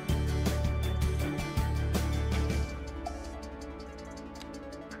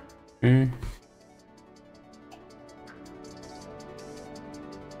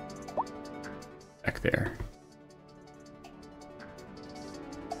 Back there.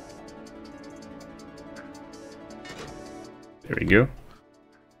 There we go.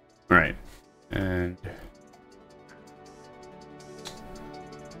 All right, and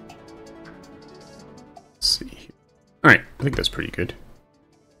let's see here. All right, I think that's pretty good.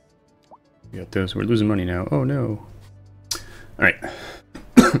 We got those. We're losing money now. Oh no. All right.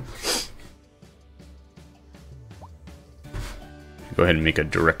 Go ahead and make a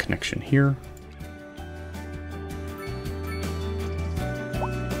direct connection here.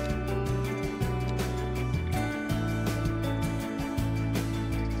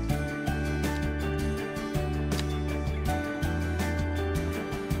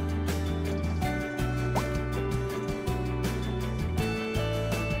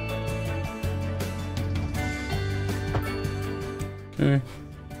 Okay.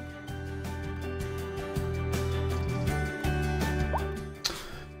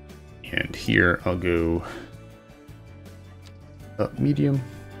 And here I'll go up medium.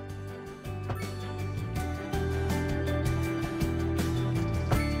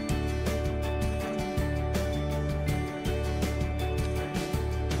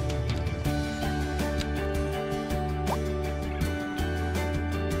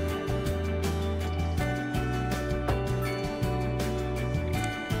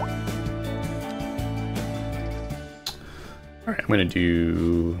 All right, I'm going to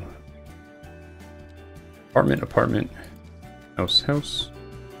do apartment, apartment, house, house.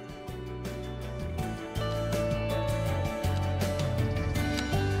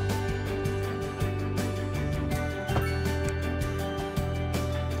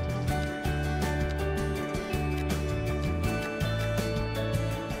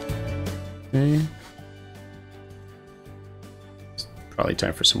 Okay. It's probably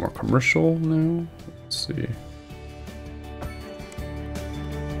time for some more commercial now. Let's see.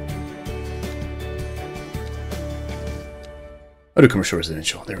 I'll do commercial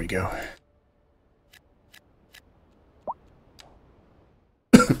residential. There we go.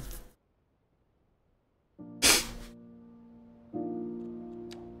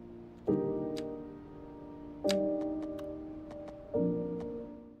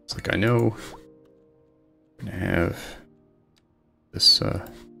 like I know I'm gonna have this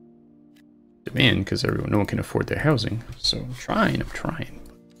demand because no one can afford their housing. So I'm trying.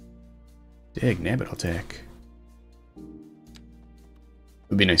 Dag nabbit attack.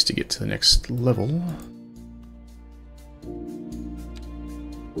 It'd be nice to get to the next level.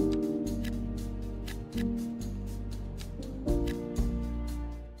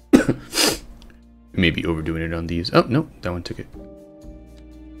 Maybe overdoing it on these. Oh, no, that one took it.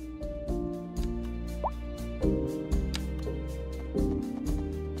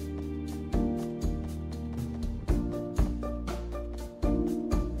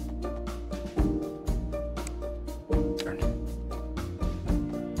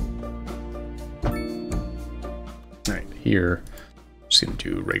 Alright, here, I'm just gonna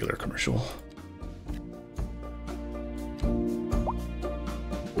do regular commercial.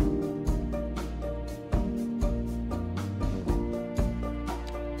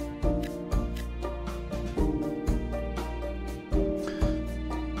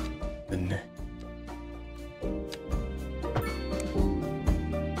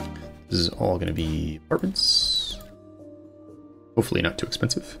 This is all going to be apartments. Hopefully not too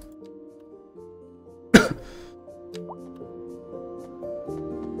expensive.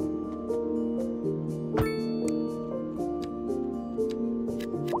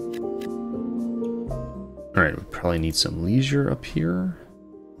 Alright, we probably need some leisure up here.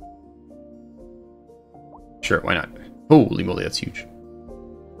 Sure, why not? Holy moly, that's huge.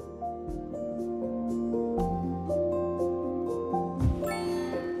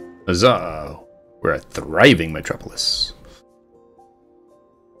 Huzzah! We're a thriving Metropolis.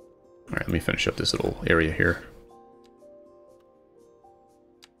 Alright, let me finish up this little area here.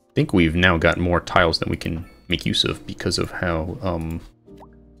 I think we've now got more tiles than we can make use of because of how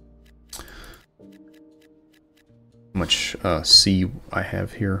much C I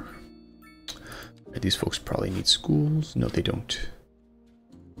have here. These folks probably need schools. No, they don't.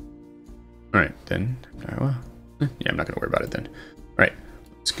 Alright, then. Yeah, I'm not going to worry about it then. Alright.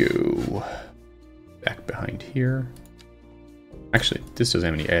 Let's go back behind here. Actually, this doesn't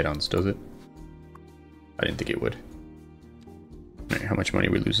have any add-ons, does it? I didn't think it would. Alright, how much money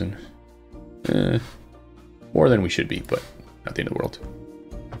are we losing? More than we should be, but not the end of the world.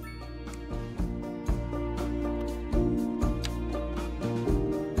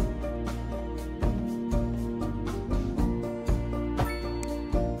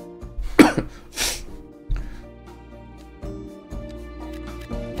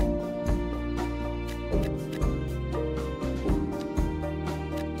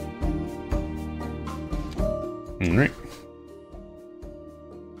 Alright.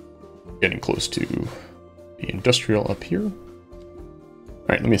 Getting close to the industrial up here.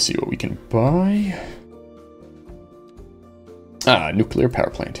 Alright, let me see what we can buy. Ah, nuclear power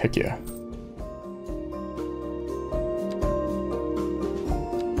plant, heck yeah.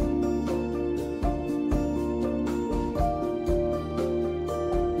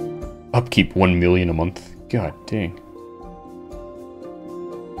 Upkeep 1 million a month. God dang.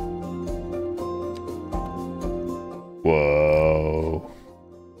 Whoa.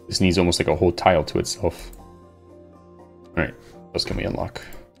 This needs almost like a whole tile to itself. Alright, what else can we unlock?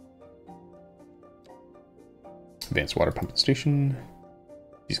 Advanced water pumping station.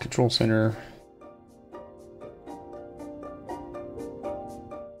 Disease control center.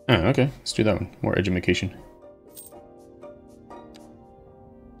 Oh, okay. Let's do that one. More education.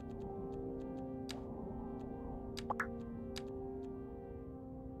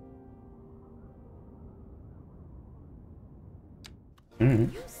 Are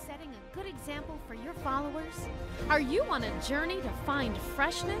you setting a good example for your followers? Are you on a journey to find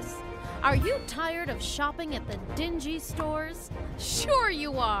freshness? Are you tired of shopping at the dingy stores? Sure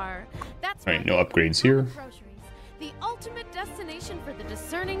you are. That's right. No upgrades here. Groceries, the ultimate destination for the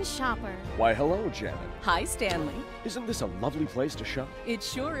discerning shopper. Why, hello, Janet. Hi, Stanley. Isn't this a lovely place to shop? It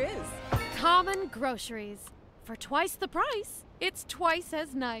sure is. Common groceries. For twice the price, it's twice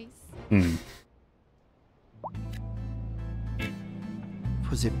as nice.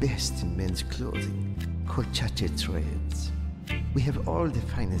 For the best in men's clothing, Colchate Trades. We have all the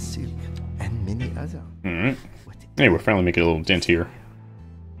finest silk and many other. Alright. Hey, we're finally making a little dent here.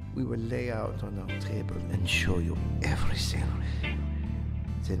 We will lay out on our table and show you everything.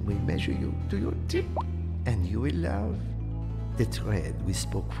 Then we measure you to your tip, and you will love the thread we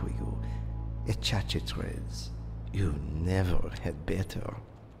spoke for you. A Chache Threads. You never had better.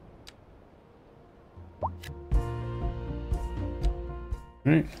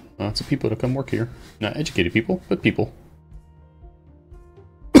 Alright, lots of people to come work here. Not educated people, but people.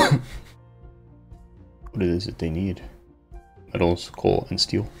 What it is that they need. Metals, coal, and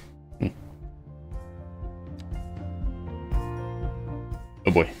steel.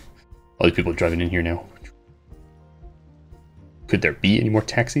 All these people are driving in here now. Could there be any more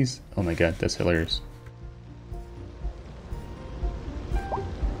taxis? Oh my god, that's hilarious.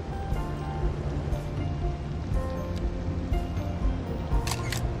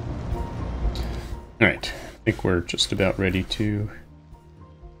 Alright, I think we're just about ready to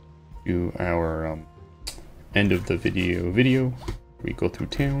do our end of the video. We go through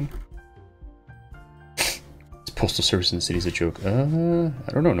town. This postal service in the city is a joke. I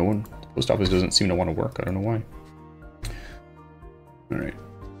don't know, the post office doesn't seem to want to work. I don't know why. Alright.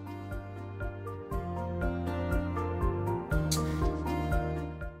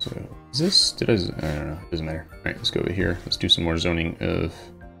 So, is this, I don't know, it doesn't matter. Alright, let's go over here. Let's do some more zoning of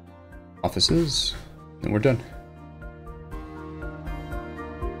offices, and we're done.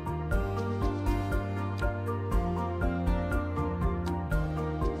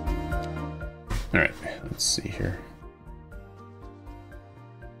 Alright, let's see here.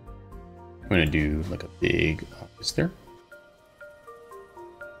 I'm gonna do like a big office there.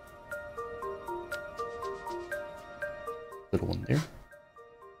 Little one there.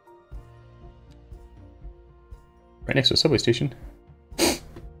 Right next to a subway station.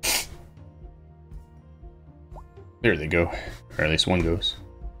 There they go. Or at least one goes.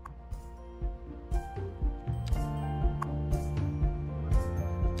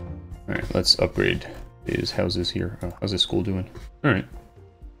 Alright, let's upgrade these houses here. Oh, how's this school doing? Alright.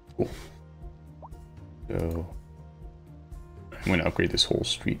 Cool. So I'm gonna upgrade this whole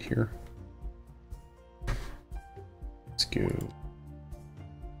street here. Let's go.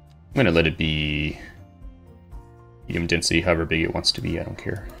 I'm gonna let it be medium density, however big it wants to be, I don't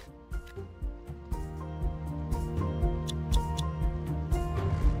care.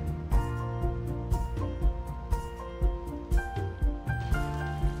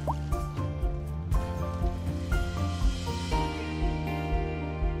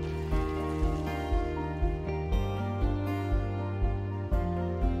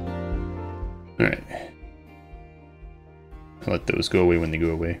 Alright. I'll let those go away when they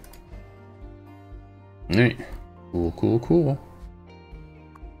go away. Alright. Cool, cool, cool.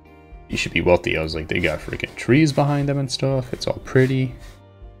 You should be wealthy. I was like, they got freaking trees behind them and stuff. It's all pretty.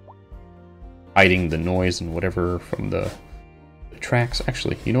 Hiding the noise and whatever from the tracks.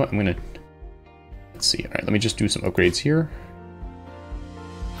 Actually, you know what? I'm gonna... Let's see. Alright, let me just do some upgrades here.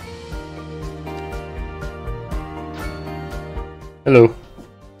 Hello.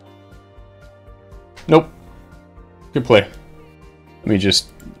 Nope. Good play. Let me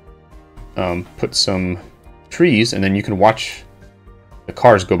just put some trees, and then you can watch the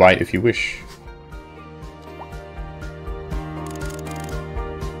cars go by if you wish.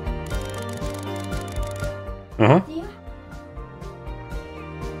 Uh-huh. Yeah.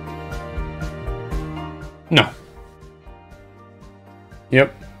 No.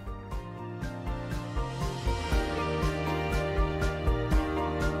 Yep.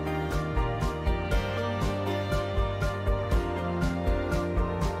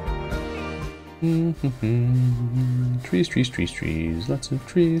 Trees, trees, trees, trees. Lots of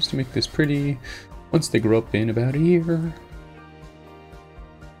trees to make this pretty. Once they grow up in about a year.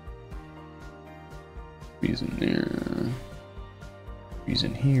 Trees in there. Trees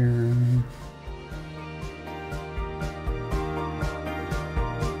in here.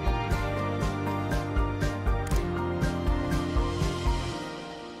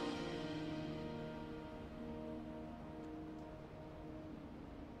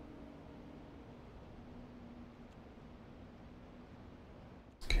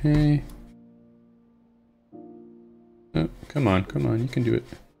 Okay. Oh, come on, you can do it.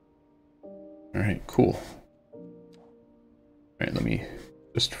 Alright, cool. Alright, let me,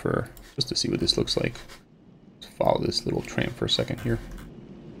 just to see what this looks like, let's follow this little tram for a second here.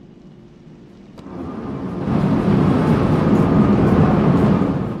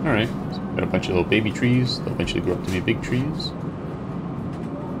 Alright, so got a bunch of little baby trees. They'll eventually grow up to be big trees.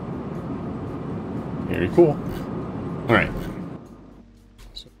 Very cool. Alright.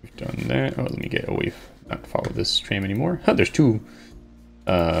 Done that. Oh, let me get away, not follow this tram anymore. Huh, there's two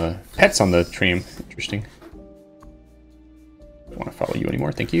pets on the tram. Interesting. Don't want to follow you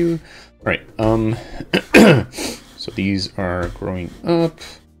anymore. Thank you. All right. So these are growing up.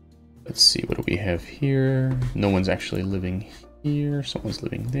 Let's see. What do we have here? No one's actually living here. Someone's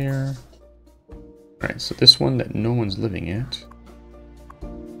living there. All right. So this one that no one's living at.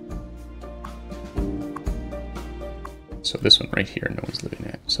 So this one right here, no one's living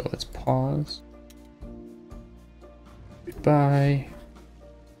at. So let's pause. Goodbye.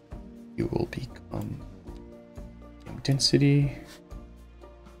 You will become density.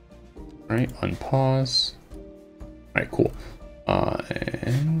 All right, unpause. All right, cool.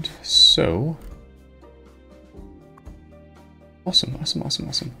 And so... Awesome.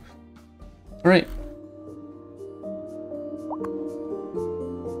 Alright.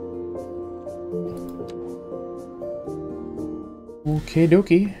 Okay,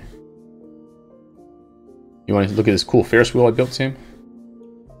 dokie. You want to look at this cool Ferris wheel I built, Sam?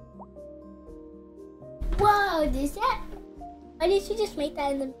 Whoa, is that? Why did you just make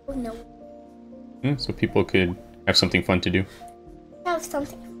that in the middle of nowhere? So people could have something fun to do. Have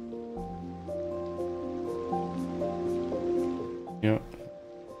something. Yeah.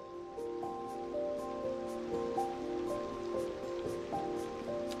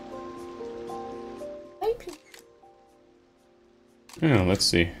 Yeah, let's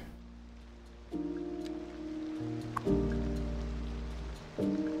see.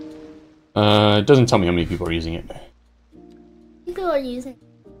 It doesn't tell me how many people are using it. People are using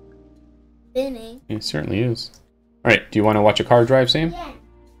spinning. It certainly is. Alright, do you want to watch a car drive, Sam? Yeah.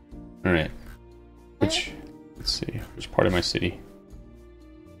 Alright. Let's see, which part of my city?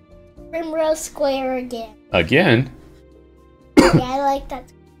 Primrose Square again. Again? Yeah, I like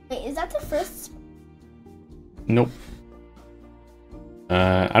that. Wait, is that the first? Nope.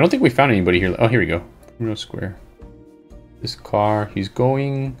 I don't think we found anybody here. Oh, here we go. Primrose Square. This car, he's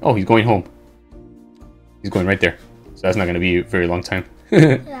going... Oh, he's going home. He's going right there. So that's not going to be a very long time.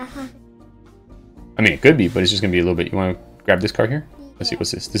 Yeah. I mean, it could be, but it's just going to be a little bit. You want to grab this car here? Let's see,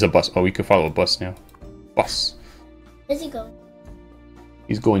 what's this? This is a bus. Oh, we could follow a bus now. Bus. Where's he going?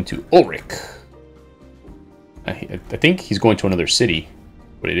 He's going to Ulrich. I think he's going to another city.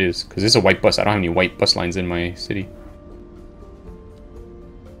 What it is. Because this is a white bus. I don't have any white bus lines in my city.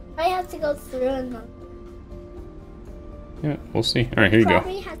 I have to go through and then. Yeah, we'll see. Alright, here you go.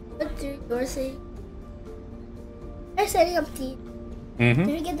 Probably have to go through your city. They're setting up the. Mm-hmm. Did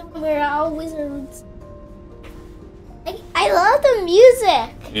we get the one where all wizards? I love the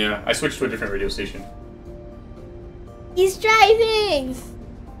music. Yeah, I switched to a different radio station. He's driving.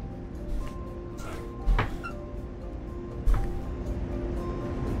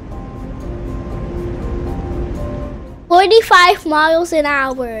 "45 miles an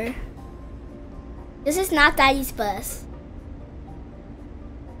hour. This is not Daddy's bus.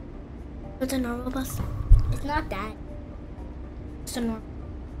 It's a normal bus. It's not that. It's a normal.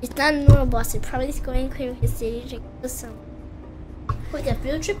 It's not a normal bus. It probably is going clear his city to go some. Wait, a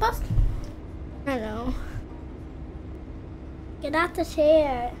field trip bus? I don't know. Get out the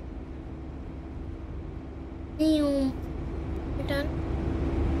chair. You're done.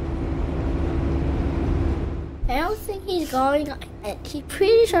 I don't think he's going. He's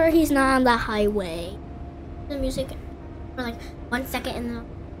pretty sure he's not on the highway. The music for like 1 second and then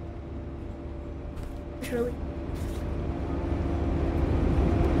it's really.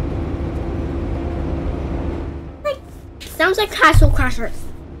 Like, sounds like Castle Crashers.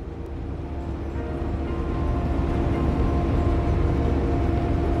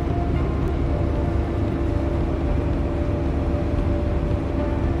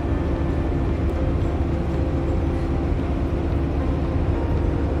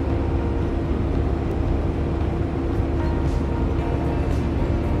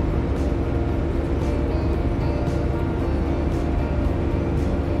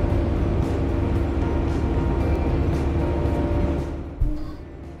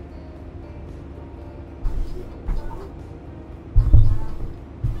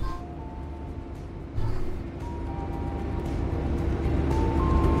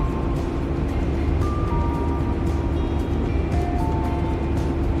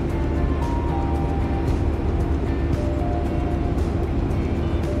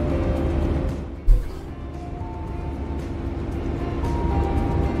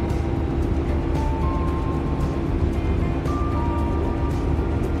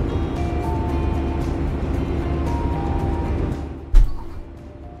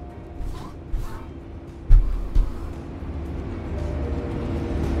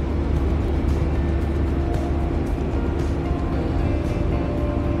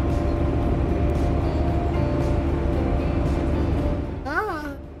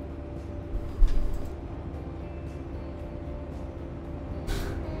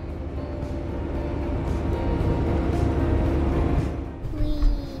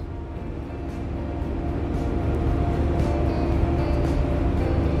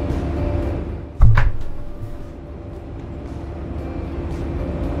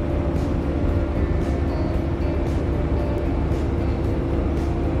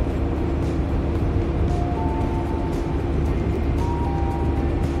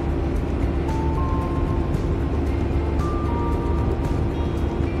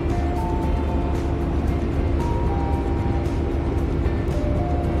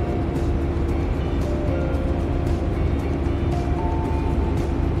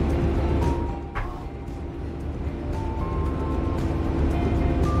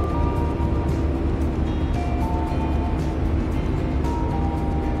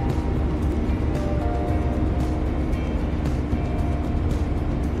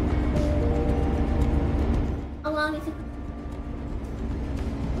 long as it...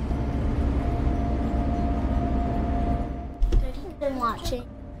 Been watching.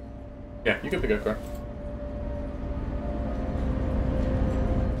 Yeah, you can pick up car.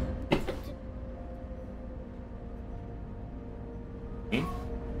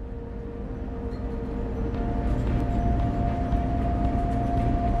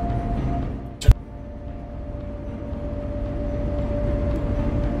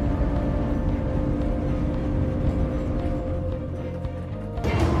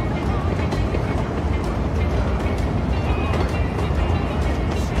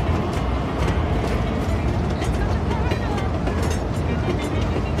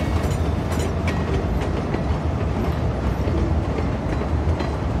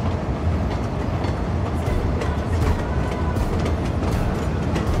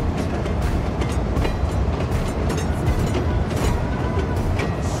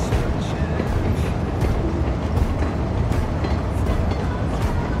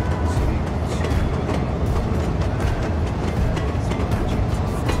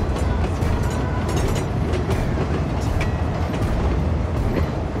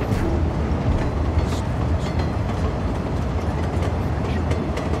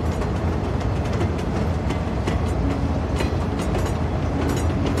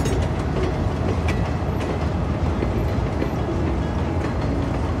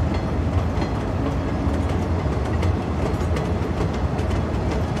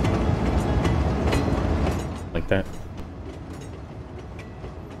 Like that.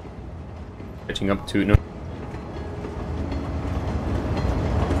 Catching up to no.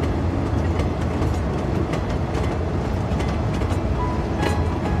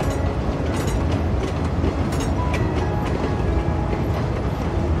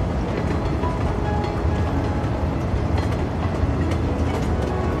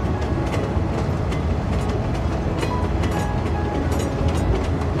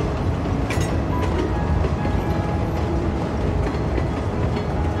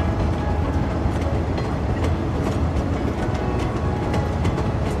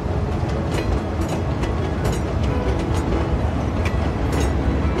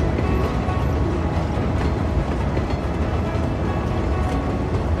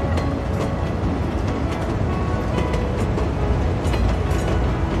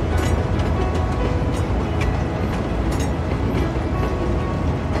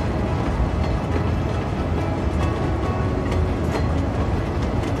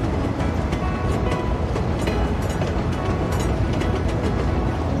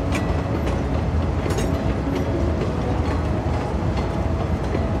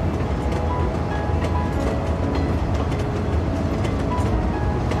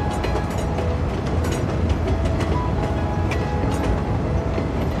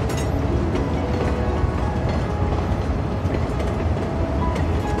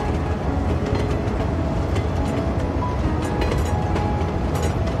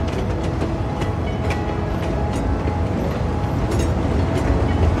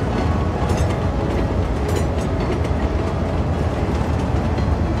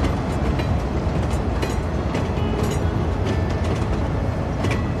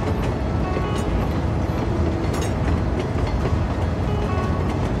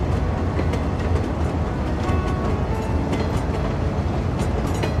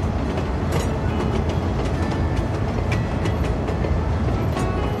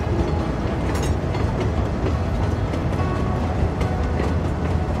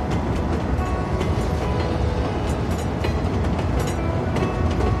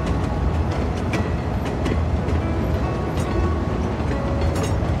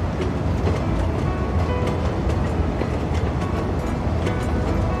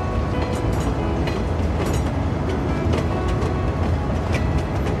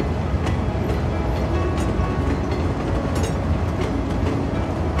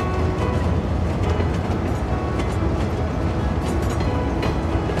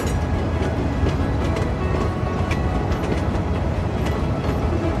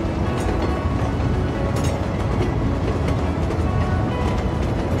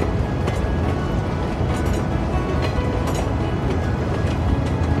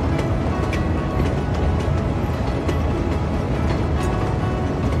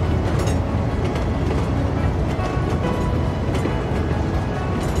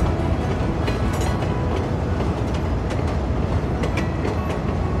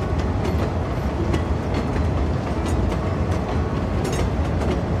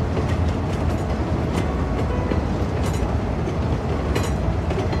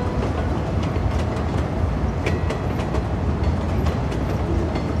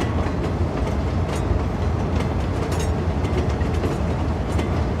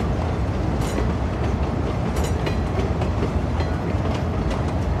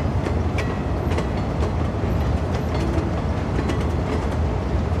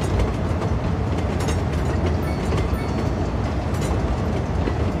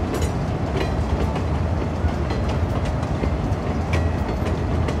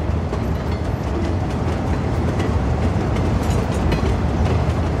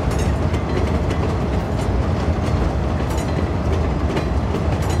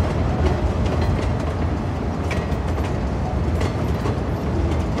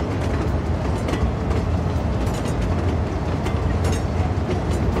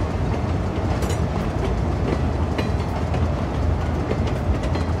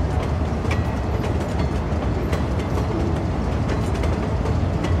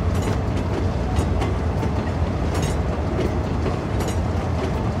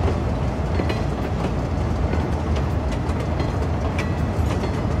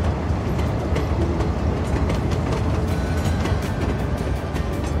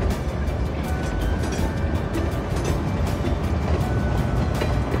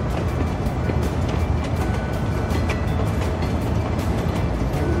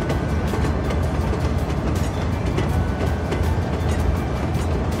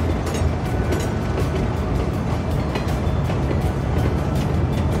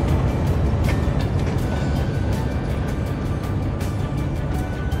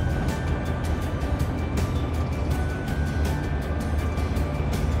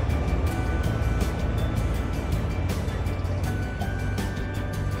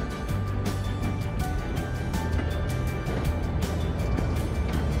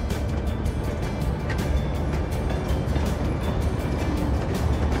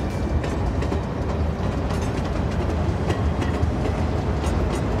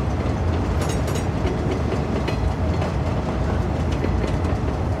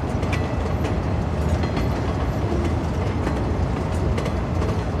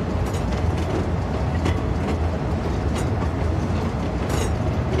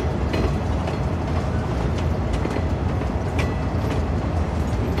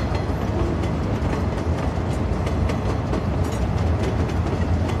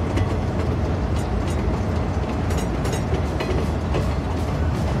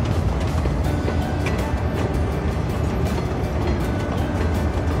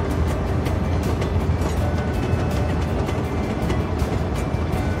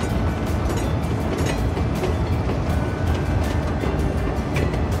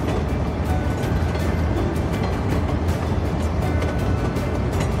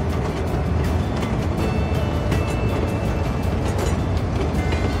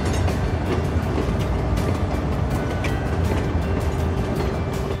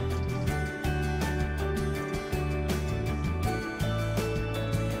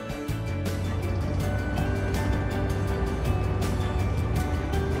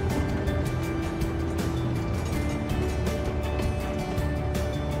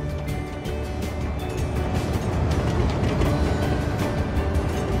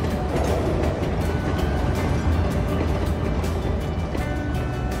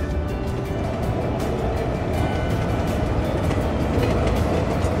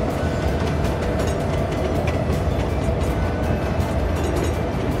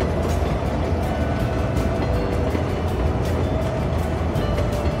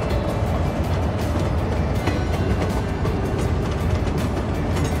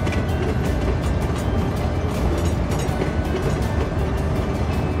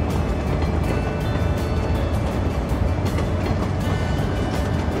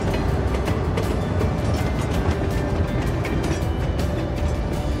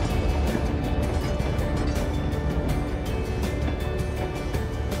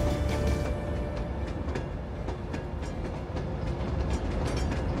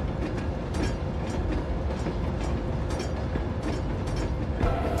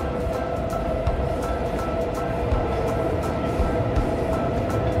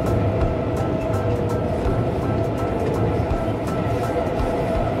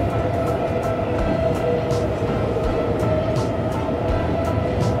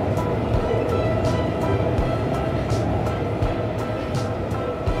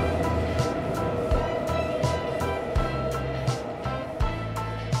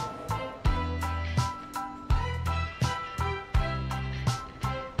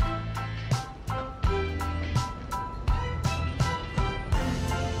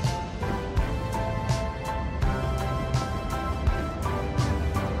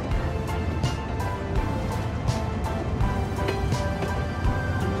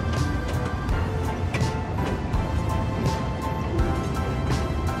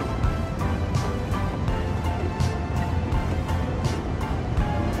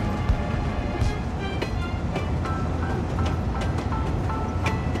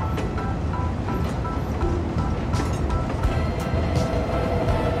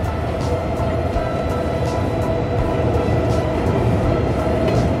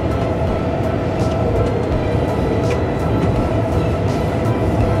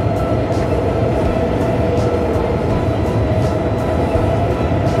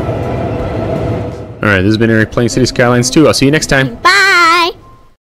 Alright, this has been Eric playing City Skylines 2. I'll see you next time. Bye.